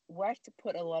 we'll work to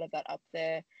put a lot of that up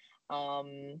there,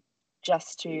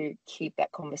 just to keep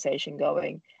that conversation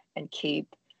going and keep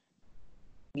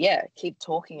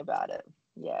talking about it.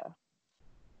 Yeah.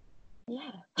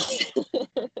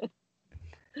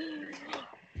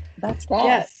 That's that.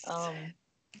 Yes.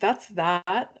 That's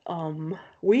that.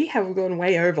 We have gone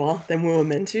way over than we were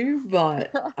meant to,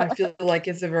 but I feel like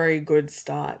it's a very good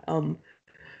start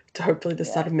to hopefully the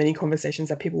start of many conversations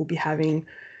that people will be having.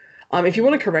 If you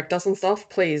want to correct us and stuff,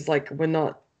 please, like, we're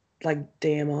not, like,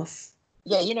 DM us.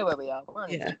 Yeah, you know where we are. We're on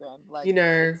Instagram. Like, you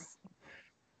know,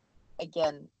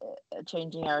 again,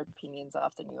 changing our opinions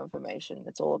after new information.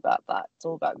 It's all about that. It's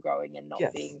all about growing and not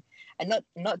being, and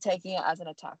not taking it as an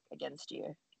attack against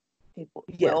you. People,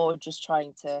 we're all just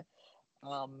trying to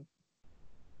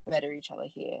better each other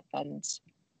here and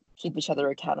keep each other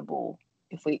accountable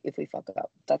if we fuck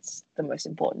up. That's the most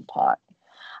important part.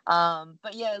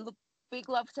 But yeah, look, big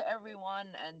love to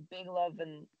everyone, and big love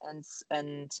and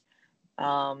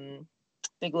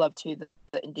big love to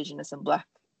the Indigenous and Black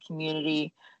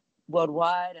community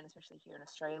worldwide, and especially here in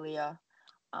Australia.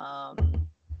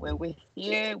 We're with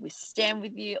you, we stand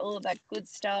with you, all of that good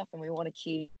stuff, and we want to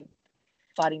keep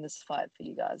fighting this fight for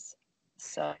you guys.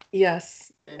 So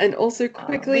yes, and also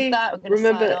quickly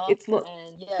remember, it's not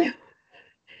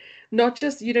not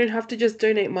just, you don't have to just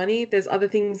donate money. There's other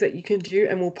things that you can do,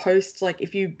 and we'll post, like,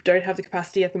 if you don't have the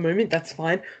capacity at the moment, that's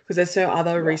fine, because there's so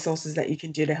other resources that you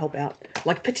can do to help out,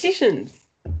 like petitions.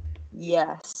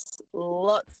 Yes,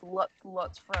 lots for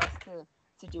us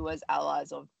to do as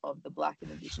allies of the Black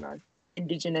and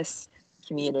Indigenous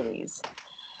communities.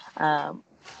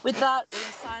 With that, we're going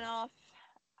to sign off.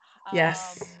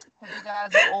 Yes. Hope you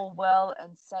guys are all well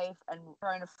and safe and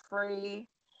corona-free,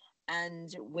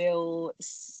 and you'll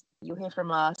hear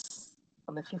from us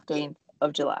on the 15th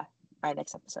of July, our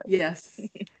next episode. Yes.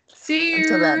 See you.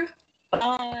 Until then.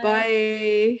 Bye.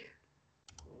 Bye.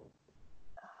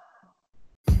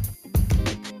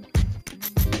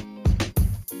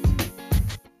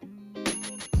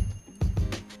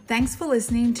 Thanks for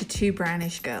listening to Two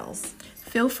Brownish Girls.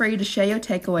 Feel free to share your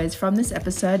takeaways from this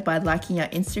episode by liking our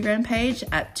Instagram page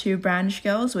at Two Brownish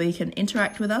Girls, where you can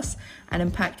interact with us and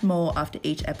impact more after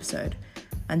each episode.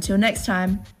 Until next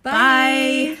time,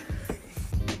 bye.